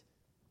missed it.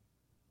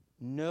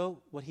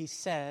 Note what He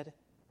said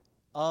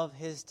of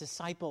His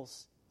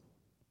disciples.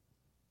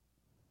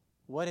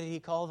 What did He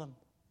call them?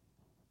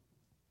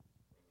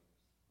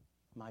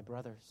 My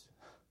brothers.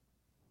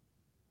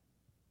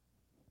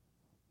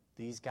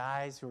 These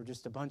guys who are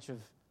just a bunch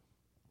of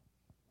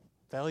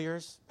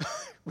failures,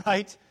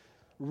 right?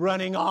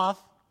 Running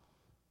off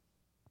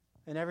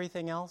and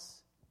everything else.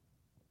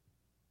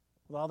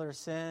 With all their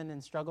sin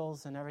and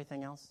struggles and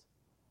everything else.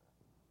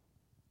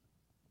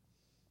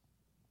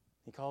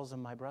 He calls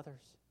them my brothers.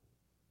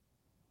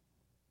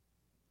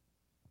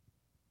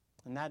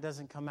 And that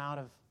doesn't come out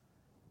of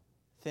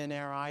thin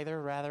air either.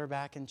 Rather,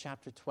 back in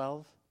chapter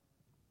 12,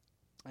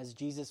 as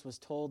Jesus was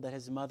told that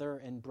His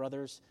mother and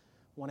brothers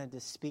wanted to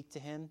speak to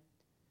Him,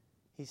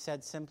 He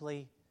said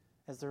simply,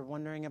 as they're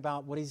wondering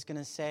about what He's going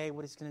to say,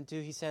 what He's going to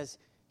do, He says,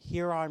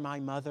 here are my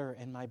mother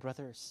and my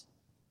brothers.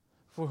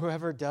 For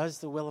whoever does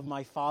the will of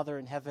my Father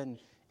in heaven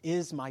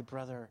is my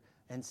brother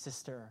and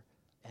sister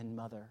and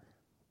mother.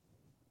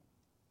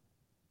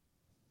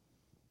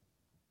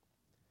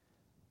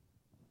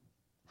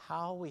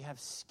 How we have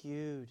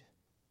skewed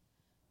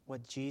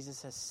what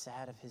Jesus has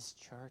said of His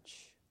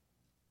church.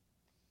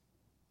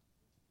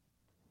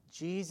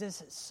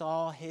 Jesus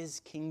saw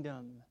His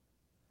kingdom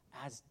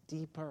as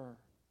deeper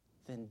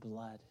than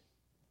blood,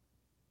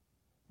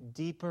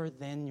 deeper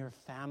than your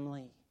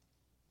family.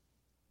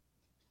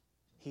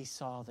 He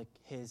saw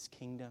His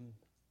kingdom.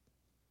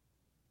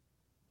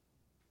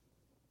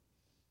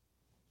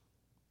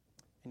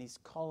 And He's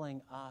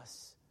calling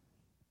us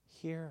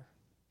here,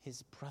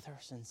 His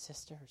brothers and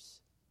sisters.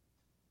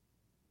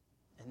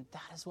 And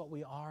that is what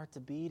we are to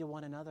be to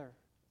one another.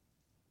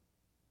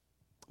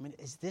 I mean,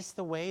 is this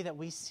the way that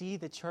we see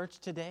the church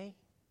today?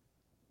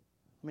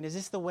 I mean, is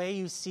this the way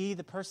you see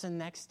the person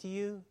next to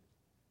you?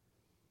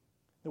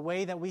 The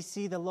way that we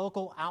see the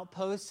local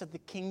outposts of the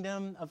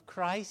kingdom of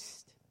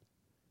Christ?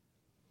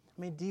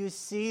 I mean, do you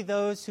see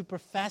those who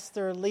profess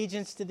their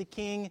allegiance to the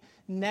King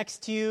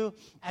next to you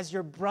as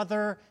your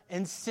brother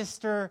and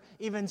sister,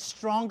 even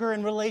stronger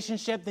in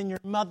relationship than your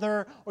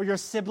mother or your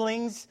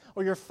siblings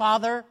or your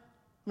father?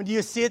 mean, do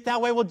you see it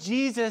that way? Well,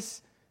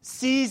 Jesus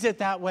sees it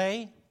that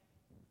way.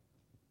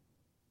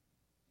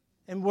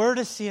 And we're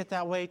to see it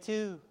that way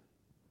too.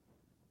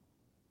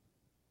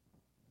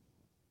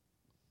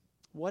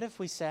 What if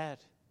we said,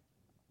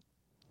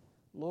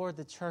 Lord,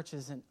 the church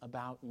isn't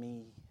about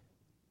me.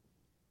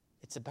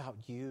 It's about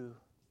you.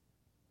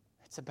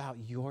 It's about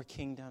your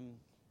kingdom.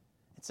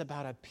 It's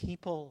about a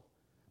people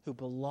who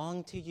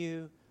belong to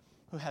you,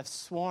 who have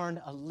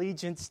sworn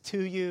allegiance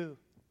to you,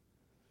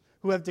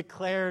 who have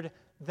declared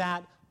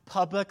that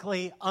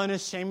publicly,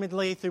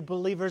 unashamedly through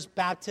believers'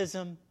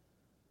 baptism.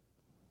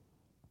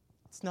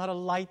 It's not a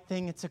light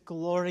thing, it's a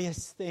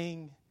glorious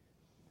thing.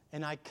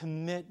 And I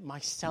commit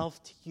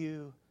myself to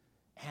you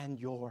and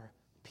your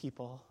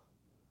people.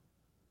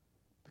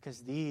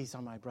 Because these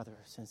are my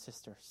brothers and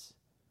sisters.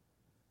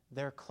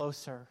 They're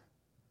closer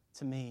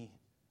to me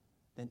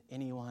than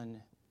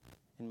anyone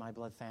in my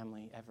blood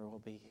family ever will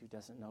be who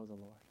doesn't know the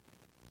Lord.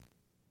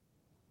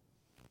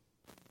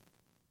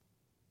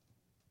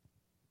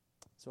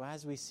 So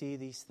as we see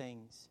these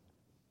things,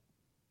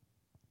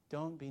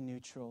 don't be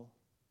neutral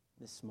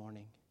this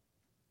morning.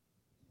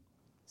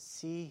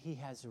 See, He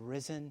has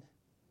risen,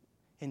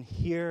 and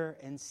hear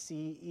and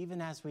see, even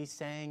as we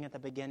sang at the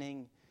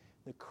beginning,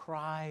 the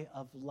cry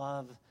of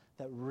love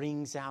that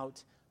rings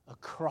out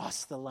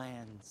across the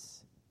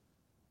lands.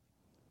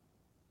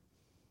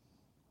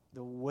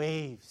 The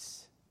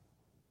waves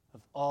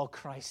of all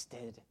Christ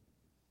did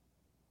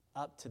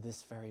up to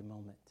this very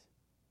moment.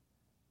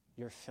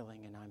 You're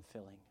feeling and I'm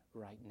feeling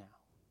right now.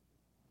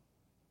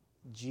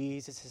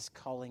 Jesus is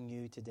calling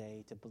you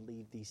today to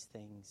believe these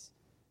things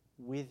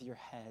with your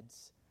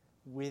heads,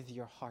 with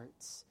your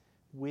hearts,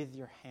 with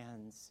your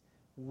hands,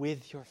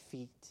 with your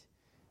feet.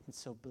 And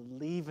so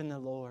believe in the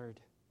Lord.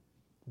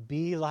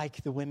 Be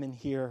like the women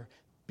here.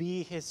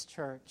 Be His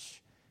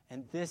church.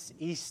 And this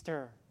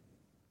Easter,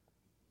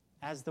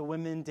 as the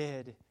women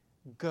did,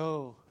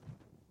 go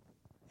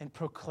and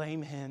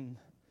proclaim Him.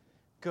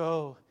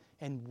 Go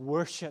and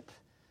worship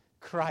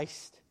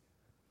Christ.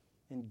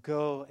 And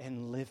go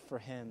and live for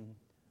Him,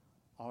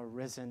 our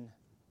risen,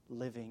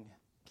 living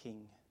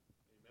King.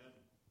 Amen.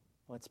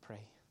 Let's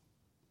pray.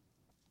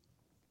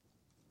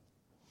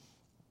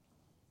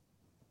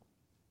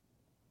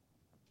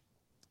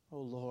 Oh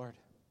Lord,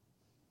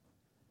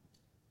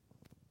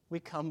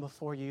 we come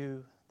before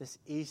you this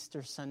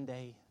Easter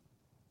Sunday.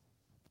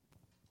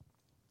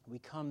 We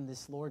come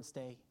this Lord's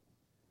Day.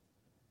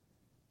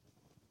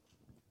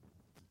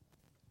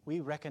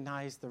 We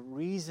recognize the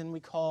reason we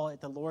call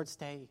it the Lord's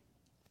Day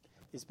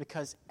is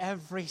because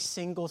every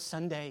single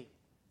Sunday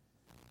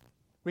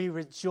we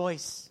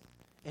rejoice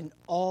in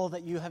all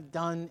that you have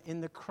done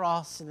in the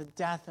cross and the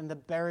death and the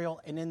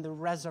burial and in the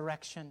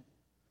resurrection.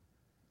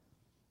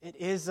 It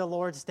is the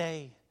Lord's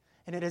Day.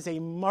 And it is a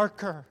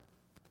marker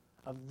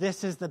of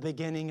this is the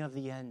beginning of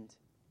the end.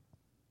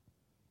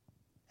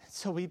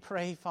 So we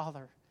pray,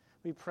 Father,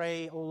 we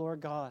pray, O Lord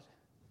God,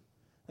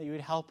 that you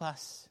would help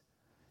us,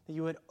 that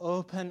you would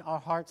open our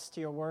hearts to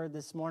your word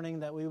this morning,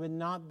 that we would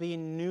not be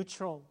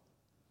neutral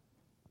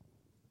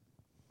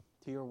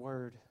to your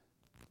word,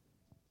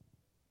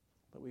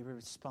 but we would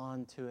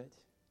respond to it.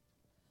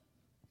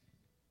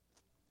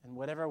 In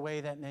whatever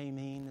way that may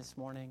mean this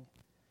morning,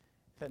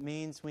 if it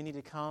means we need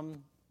to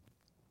come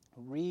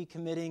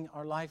recommitting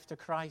our life to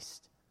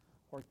Christ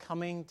or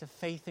coming to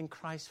faith in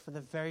Christ for the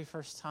very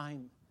first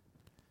time,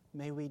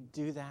 may we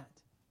do that.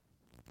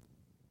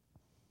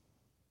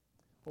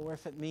 Or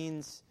if it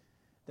means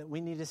that we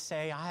need to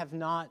say, I have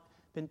not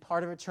been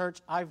part of a church,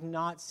 I've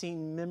not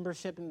seen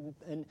membership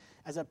and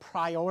as a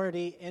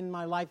priority in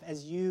my life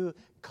as you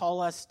call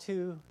us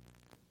to,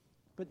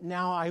 but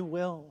now I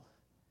will.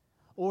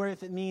 Or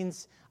if it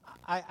means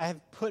I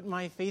have put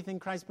my faith in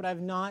Christ, but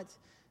I've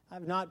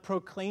not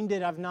proclaimed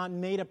it. I've not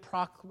made a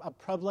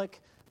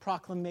public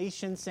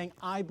proclamation saying,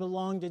 I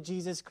belong to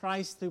Jesus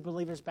Christ through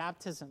believers'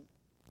 baptism.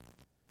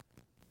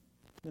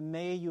 Then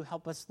may you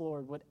help us,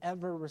 Lord,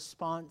 whatever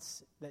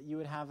response that you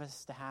would have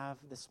us to have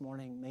this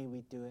morning, may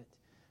we do it,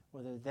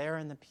 whether there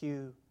in the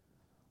pew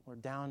or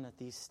down at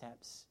these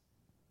steps.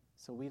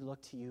 So we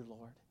look to you,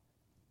 Lord.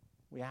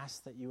 We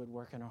ask that you would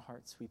work in our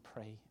hearts, we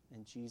pray.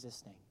 In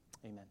Jesus' name,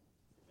 amen.